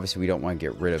is that obviously we don't want to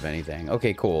get rid of anything.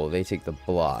 Okay, cool. They take the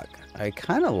block. I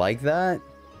kind of like that.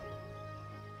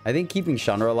 I think keeping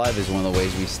Chandra alive is one of the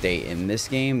ways we stay in this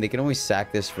game. They can always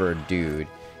sack this for a dude.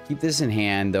 Keep this in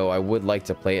hand, though I would like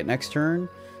to play it next turn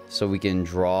so we can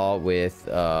draw with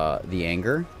the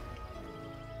anger.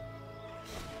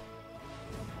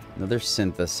 Another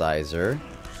synthesizer.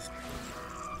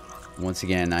 Once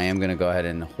again, I am going to go ahead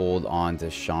and hold on to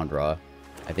Chandra.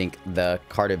 I think the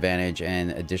card advantage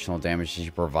and additional damage she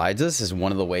provides us is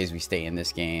one of the ways we stay in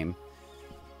this game.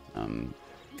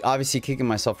 Obviously, kicking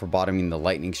myself for bottoming the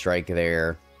lightning strike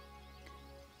there.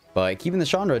 But keeping the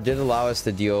Chandra did allow us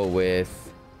to deal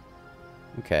with...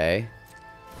 Okay.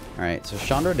 Alright, so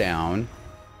Chandra down.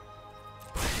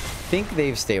 Think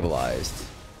they've stabilized.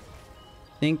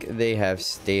 Think they have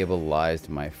stabilized,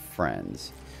 my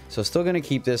friends. So still going to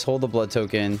keep this. Hold the blood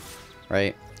token.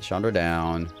 Right? Chandra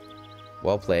down.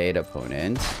 Well played,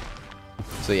 opponent.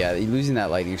 So yeah, losing that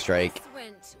lightning strike.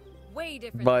 Went way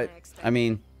different But, than expected. I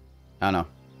mean, I don't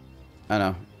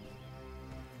know.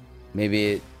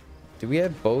 Maybe it... Did we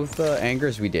have both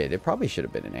angers? We did. It probably should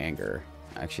have been an anger.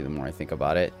 Actually, the more I think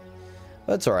about it.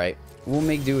 That's alright. We'll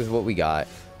make do with what we got.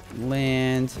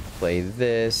 Land. Play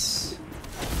this.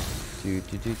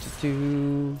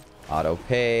 Auto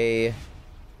pay.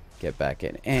 Get back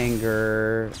in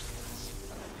anger.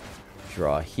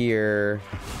 Draw here.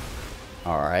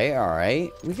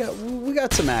 Alright. We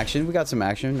got some action.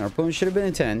 Our opponent should have been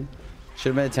a 10. Should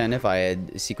have been a 10 if I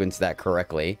had sequenced that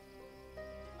correctly.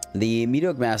 The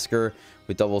Medoc Massacre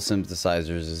with double synthesizers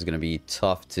is going to be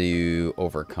tough to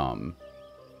overcome.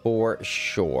 For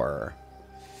sure.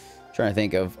 Trying to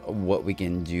think of what we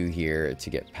can do here to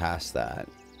get past that.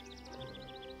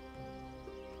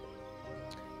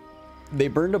 They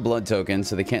burned a blood token,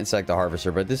 so they can't sack the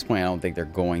Harvester, but at this point I don't think they're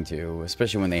going to.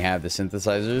 Especially when they have the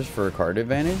synthesizers for a card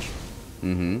advantage.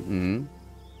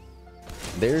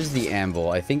 There's the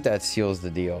Anvil. I think that seals the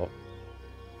deal.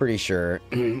 Pretty sure.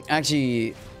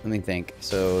 Actually, let me think.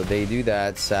 So they do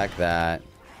that, sack that.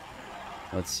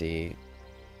 Let's see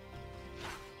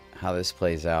how this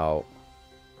plays out.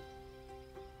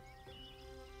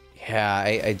 Yeah,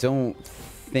 I don't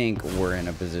think we're in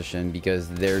a position because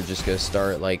they're just gonna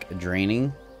start like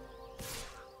draining.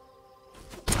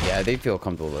 Yeah, they feel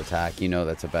comfortable to attack. You know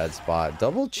that's a bad spot.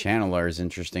 Double channeler is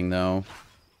interesting though.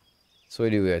 So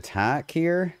do we attack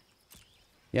here?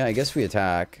 Yeah, I guess we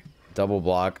attack. Double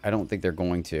block. I don't think they're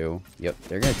going to. Yep,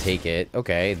 they're gonna take it.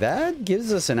 Okay, that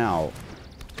gives us an out.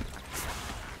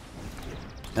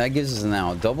 That gives us an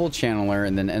out. Double channeler,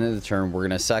 and then end of the turn, we're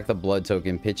gonna sack the blood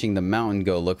token, pitching the mountain,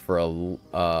 go look for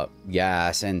a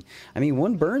gas. And I mean,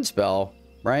 one burn spell,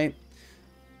 right?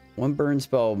 One burn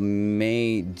spell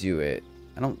may do it.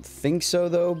 I don't think so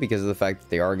though, because of the fact that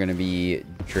they are going to be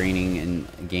draining and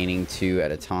gaining 2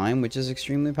 at a time, which is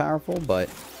extremely powerful. But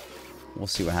we'll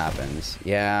see what happens.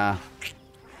 Yeah,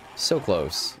 so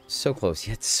close,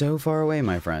 yet so far away,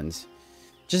 my friends.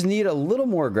 Just need a little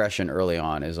more aggression early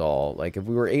on is all. Like if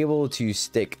we were able to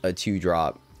stick a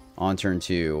 2-drop on turn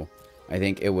 2, I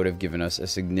think it would have given us a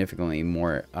significantly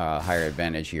more higher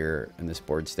advantage here in this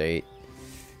board state.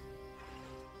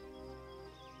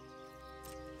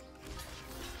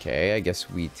 Okay, I guess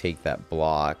we take that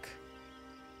block.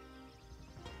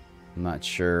 I'm not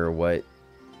sure what...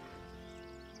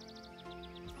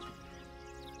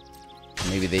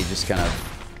 Maybe they just kind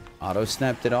of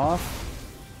auto-snapped it off.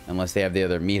 Unless they have the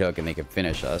other meat hook and they can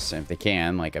finish us. And if they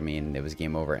can, like, I mean, it was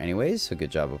game over anyways. So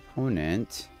good job,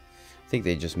 opponent. I think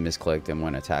they just misclicked and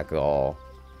went attack all.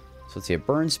 So let's see, a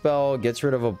burn spell gets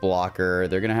rid of a blocker.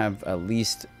 They're going to have at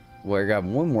least, well, they're going to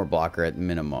have one more blocker at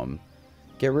minimum.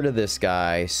 Get rid of this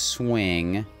guy.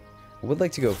 Swing. I would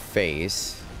like to go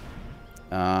face.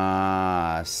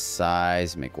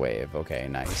 Seismic wave. Okay,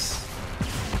 nice.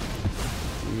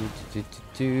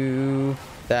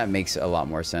 That makes a lot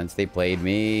more sense. They played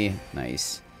me.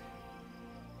 Nice.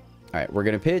 Alright, we're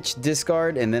going to pitch,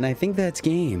 discard, and then I think that's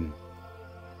game.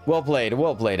 Well played,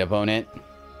 opponent.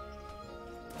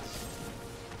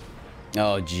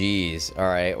 Oh, geez.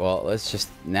 Alright, well, let's just...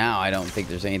 Now, I don't think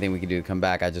there's anything we can do to come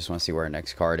back. I just want to see where our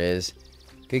next card is.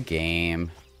 Good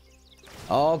game.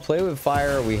 Oh, play with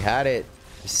fire. We had it.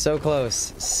 So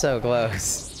close. So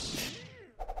close.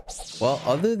 Well,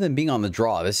 other than being on the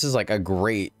draw, this is like a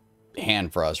great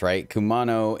hand for us, right?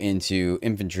 Kumano into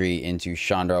infantry into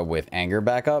Chandra with anger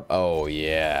backup. Oh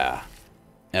yeah,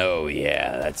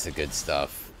 that's the good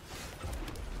stuff.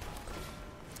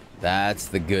 That's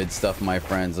the good stuff, my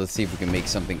friends. Let's see if we can make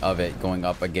something of it going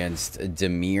up against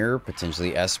Demir,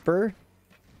 potentially Esper.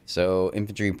 So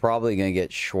infantry probably gonna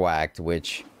get schwacked,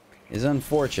 which is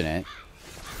unfortunate.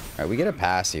 All right, we get a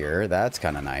pass here. That's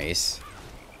kind of nice,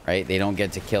 right? They don't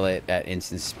get to kill it at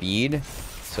instant speed.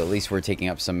 So at least we're taking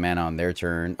up some mana on their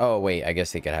turn. Oh, wait. I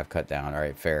guess they could have cut down. All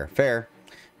right, fair. Fair.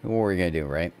 What were we going to do,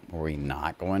 right? Were we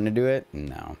not going to do it?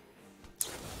 No.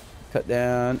 Cut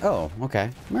down. Oh, okay.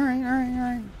 All right, all right,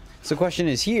 all right. So the question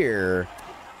is here,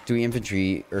 do we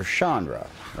infantry or Chandra,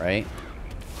 right?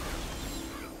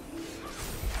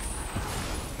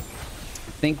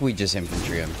 I think we just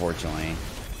infantry, unfortunately.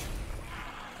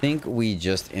 I think we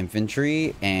just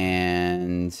infantry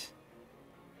and...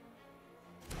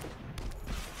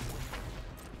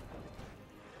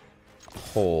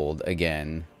 hold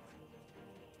again.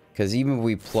 Because even if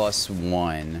we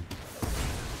 +1...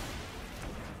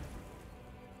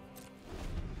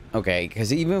 Okay,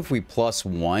 because even if we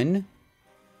 +1,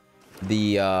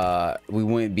 the we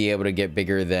wouldn't be able to get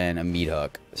bigger than a meat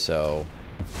hook. So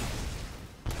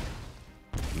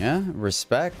yeah,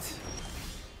 respect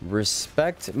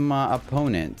my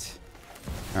opponent.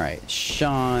 All right,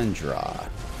 Chandra.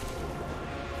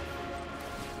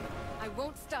 I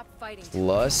won't stop fighting.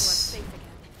 Plus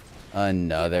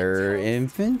another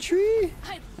infantry.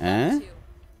 Eh?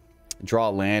 Draw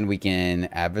land. We can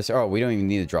adversary. Oh, we don't even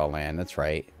need to draw land. That's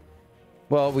right.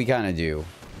 Well, we kind of do.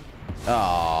 Oh,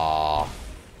 all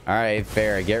right,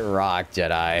 fair. Get rocked,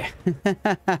 Jedi.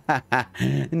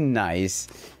 Nice,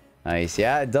 nice.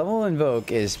 Yeah, double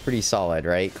invoke is pretty solid,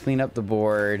 right? Clean up the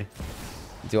board,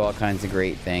 do all kinds of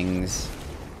great things.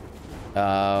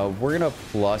 We're gonna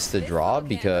plus the draw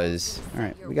because all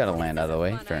right, we got to land out of the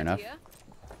way. Fair enough.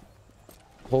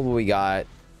 Hold what we got.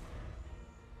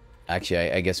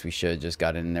 Actually, I guess we should have just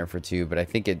got in there for 2, but I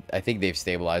think they've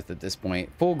stabilized at this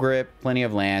point. Full grip, plenty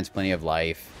of lands, plenty of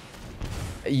life.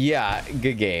 Yeah,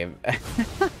 good game.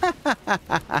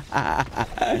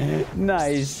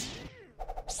 Nice.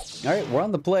 All right, we're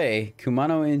on the play.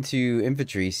 Kumano into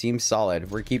infantry seems solid.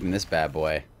 We're keeping this bad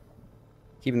boy.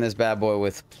 Keeping this bad boy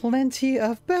with plenty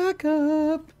of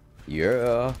backup.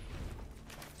 Yeah.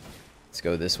 Let's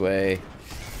go this way.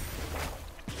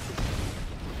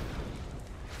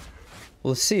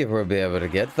 We'll see if we'll be able to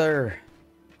get there.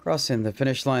 Crossing the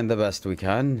finish line the best we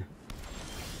can.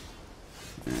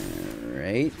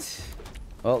 Alright.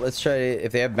 Well, let's try to...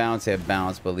 If they have bounce, they have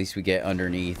bounce. But at least we get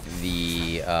underneath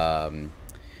the...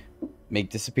 make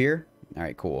disappear.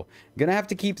 Alright, cool. Gonna have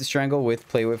to keep the Strangle with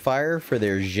Play With Fire for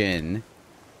their Jin.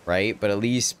 Right? But at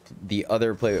least the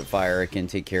other Play With Fire can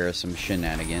take care of some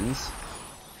shenanigans.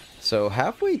 So,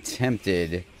 halfway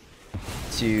tempted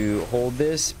to hold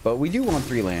this. But we do want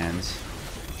 3 lands.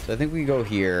 So I think we go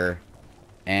here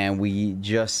and we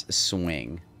just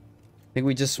swing. I think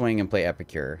we just swing and play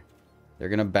Epicure. They're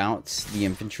going to bounce the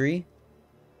infantry,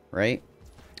 right?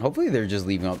 Hopefully they're just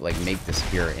leaving up like make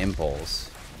disappear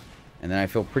impulse. And then I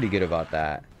feel pretty good about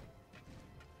that.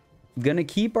 Gonna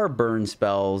keep our burn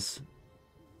spells.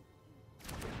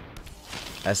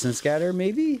 Essence Scatter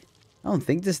maybe? I don't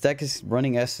think this deck is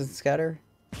running Essence Scatter.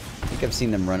 I think I've seen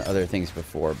them run other things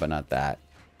before, but not that.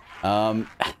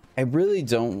 I really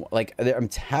don't like. I'm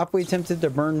halfway tempted to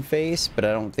burn face, but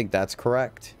I don't think that's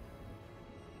correct.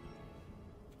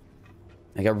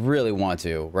 Like I really want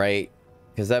to, right?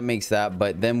 Because that makes that,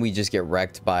 but then we just get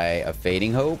wrecked by a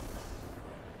Fading Hope.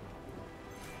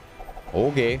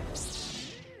 Okay.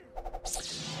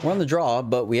 We're on the draw,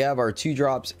 but we have our 2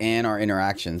 drops and our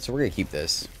interaction, so we're gonna keep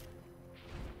this.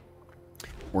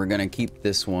 We're gonna keep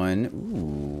this one.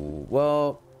 Ooh,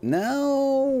 well,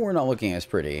 now we're not looking as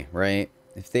pretty, right?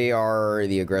 If they are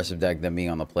the aggressive deck, then being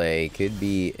on the play could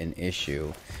be an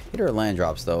issue. Hit our land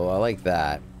drops, though. I like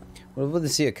that. We'll be able to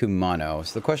see a Kumano.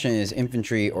 So the question is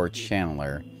infantry or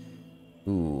channeler.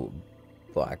 Ooh,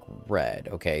 black, red.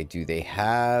 Okay, do they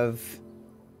have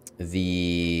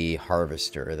the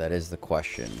harvester? That is the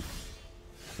question.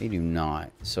 They do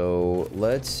not. So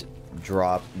let's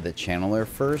drop the channeler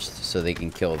first so they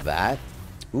can kill that.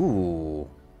 Ooh,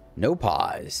 no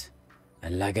pause. I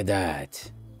like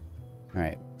that. All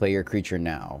right, play your creature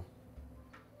now.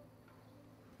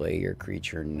 Play your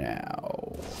creature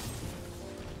now.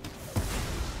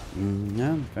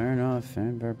 Yeah, fair enough.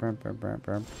 Can't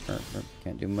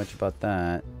do much about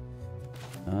that.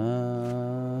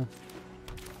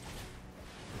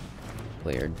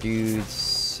 Play our dudes,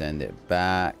 send it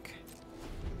back.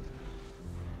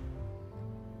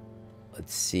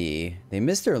 Let's see. They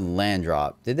missed their land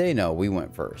drop. Did they? No, we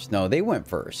went first. No, they went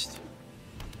first.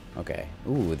 Okay.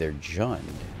 Ooh, they're Jund.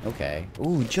 Okay.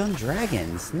 Ooh, Jund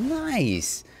Dragons.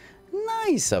 Nice.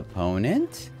 Nice,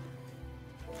 opponent.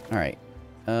 All right.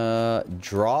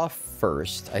 Draw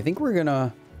first. I think we're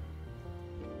gonna...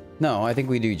 No, I think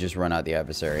we do just run out the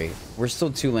adversary. We're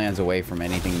still 2 lands away from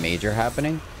anything major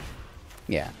happening.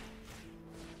 Yeah.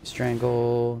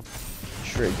 Strangle.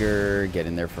 trigger, get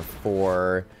in there for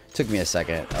 4. Took me a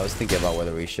second. I was thinking about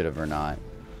whether we should have or not.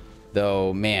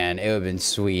 Though, man, it would have been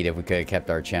sweet if we could have kept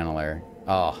our channeler.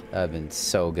 Oh, that would have been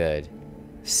so good.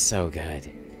 So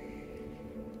good.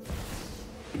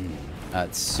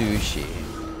 Atsushi.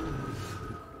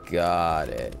 Got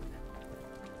it.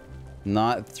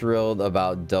 Not thrilled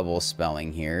about double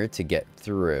spelling here to get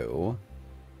through.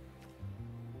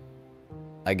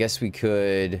 I guess we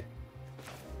could...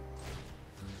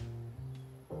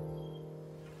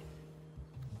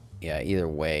 Yeah, either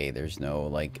way, there's no,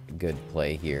 like, good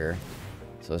play here.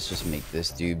 So let's just make this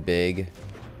dude big.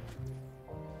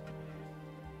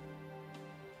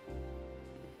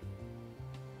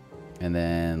 And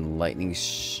then lightning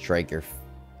strike your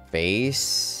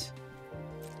face.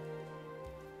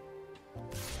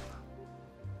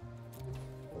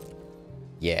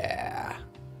 Yeah.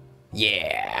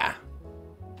 Yeah.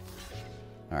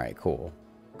 Alright, cool.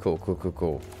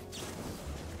 Cool.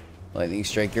 Lightning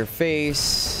strike your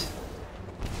face.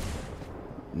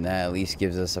 And that at least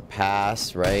gives us a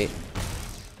pass, right?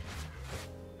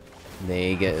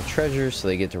 They get a treasure, so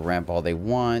they get to ramp all they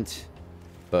want.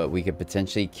 But we could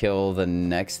potentially kill the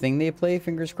next thing they play,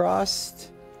 fingers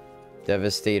crossed.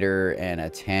 Devastator and a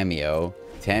Tamio.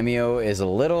 Tamio is a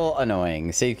little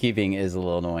annoying. Safekeeping is a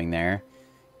little annoying there.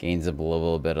 Gains up a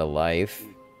little bit of life.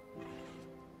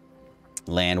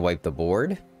 Land wipe the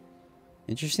board.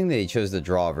 Interesting that he chose the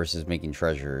draw versus making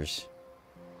treasures.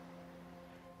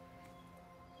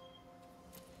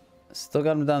 Still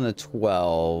got him down to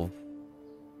 12.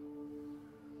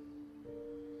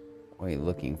 What are you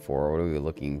looking for? What are we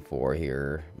looking for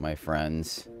here, my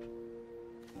friends?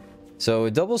 So,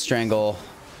 double strangle.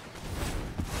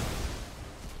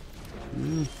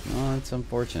 Oh, that's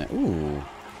unfortunate. Ooh.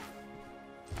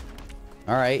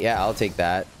 Alright, yeah, I'll take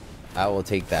that. I will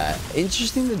take that.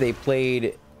 Interesting that they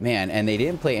played... Man, and they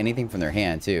didn't play anything from their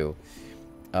hand, too.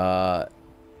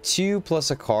 2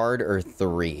 plus a card or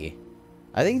 3?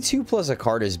 I think 2 plus a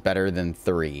card is better than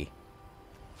 3.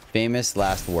 Famous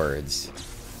last words.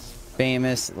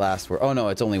 Famous last word. Oh, no,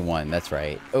 it's only 1. That's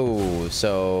right. Oh,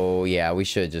 so, yeah, we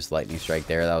should just lightning strike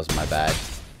there. That was my bad.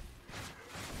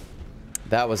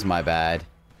 That was my bad.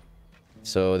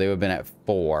 So, they would have been at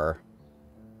 4.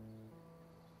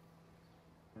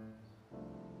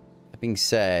 That being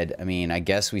said, I mean, I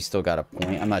guess we still got a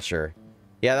point. I'm not sure.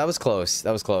 Yeah, that was close.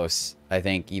 That was close. I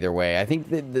think either way. I think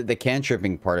the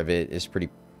cantripping part of it is pretty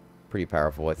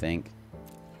powerful, I think.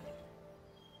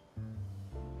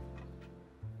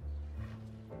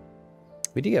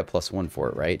 We did get +1 for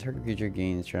it, right? Target creature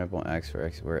gains trample on X for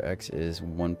X, where X is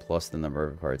 1 plus the number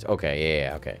of cards. Okay,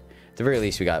 yeah, okay. At the very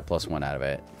least, we got +1 out of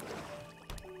it.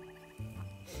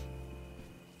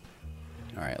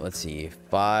 Alright, let's see.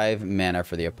 5 mana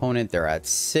for the opponent. They're at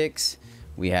 6.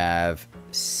 We have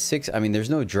 6. I mean, there's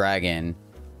no dragon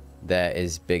that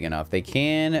is big enough. They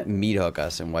can meat hook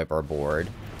us and wipe our board.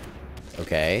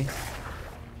 Okay.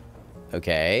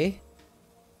 Okay.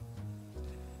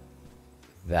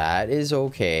 That is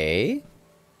okay.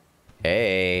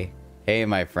 Hey. Hey,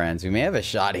 my friends. We may have a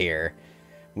shot here.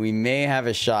 We may have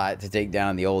a shot to take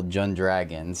down the old Jund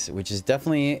Dragons, which is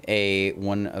definitely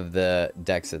one of the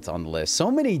decks that's on the list.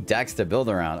 So many decks to build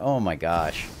around. Oh my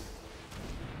gosh.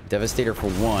 Devastator for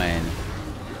 1.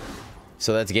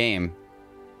 So that's game.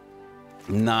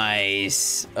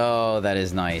 Nice. Oh, that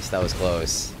is nice. That was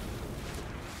close.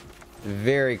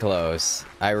 Very close.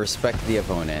 I respect the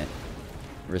opponent.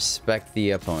 Respect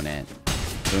the opponent.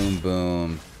 Boom,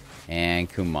 boom. And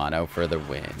Kumano for the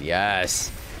win.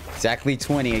 Yes. Exactly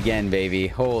 20 again, baby.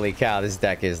 Holy cow, this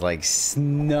deck is like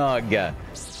snug.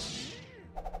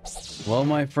 Well,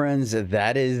 my friends,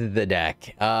 that is the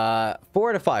deck. 4 out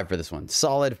of 5 for this one.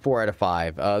 Solid 4 out of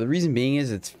 5. The reason being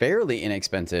is it's fairly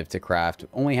inexpensive to craft,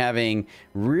 only having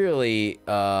really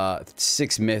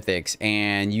 6 mythics,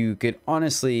 and you could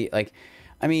honestly, like,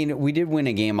 I mean, we did win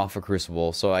a game off of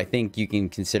Crucible, so I think you can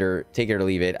consider take it or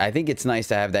leave it. I think it's nice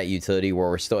to have that utility where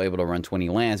we're still able to run 20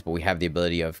 lands, but we have the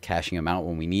ability of cashing them out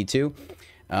when we need to.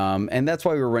 And that's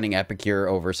why we're running Epicure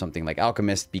over something like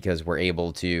Alchemist, because we're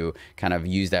able to kind of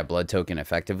use that blood token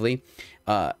effectively.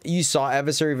 You saw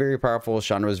Adversary very powerful,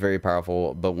 Chandra was very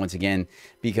powerful, but once again,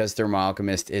 because Thermal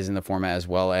Alchemist is in the format as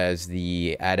well as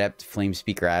the Adept, Flame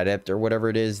Speaker Adept, or whatever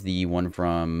it is, the one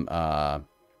from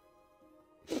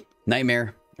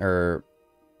Nightmare or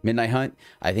Midnight Hunt.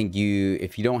 I think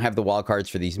if you don't have the wild cards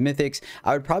for these mythics,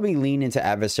 I would probably lean into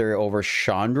Adversary over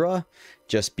Chandra,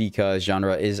 just because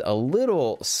Chandra is a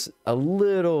little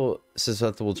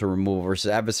susceptible to removal,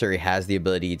 versus Adversary has the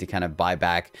ability to kind of buy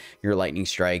back your lightning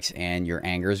strikes and your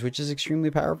angers, which is extremely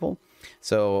powerful.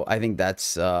 So I think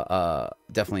that's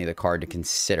definitely the card to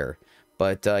consider.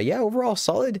 But yeah, overall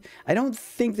solid. I don't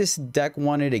think this deck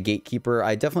wanted a Gatekeeper.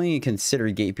 I definitely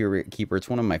consider Gatekeeper. It's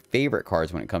one of my favorite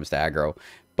cards when it comes to aggro.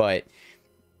 But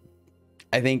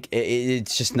I think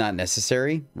it's just not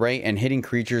necessary, right? And hitting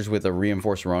creatures with a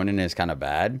Reinforced Ronin is kind of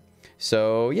bad.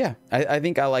 So yeah, I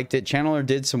think I liked it. Channeler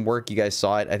did some work. You guys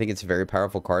saw it. I think it's a very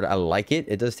powerful card. I like it.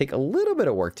 It does take a little bit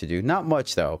of work to do. Not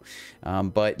much though.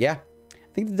 But yeah,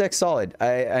 I think the deck's solid.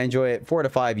 I enjoy it. 4 out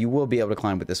of 5. You will be able to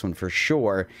climb with this one for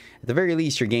sure. At the very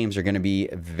least, your games are going to be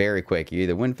very quick. You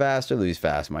either win fast or lose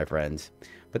fast, my friends.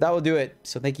 But that will do it.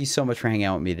 So thank you so much for hanging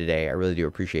out with me today. I really do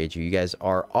appreciate you. You guys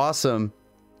are awesome.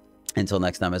 Until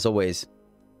next time, as always,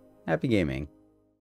 happy gaming.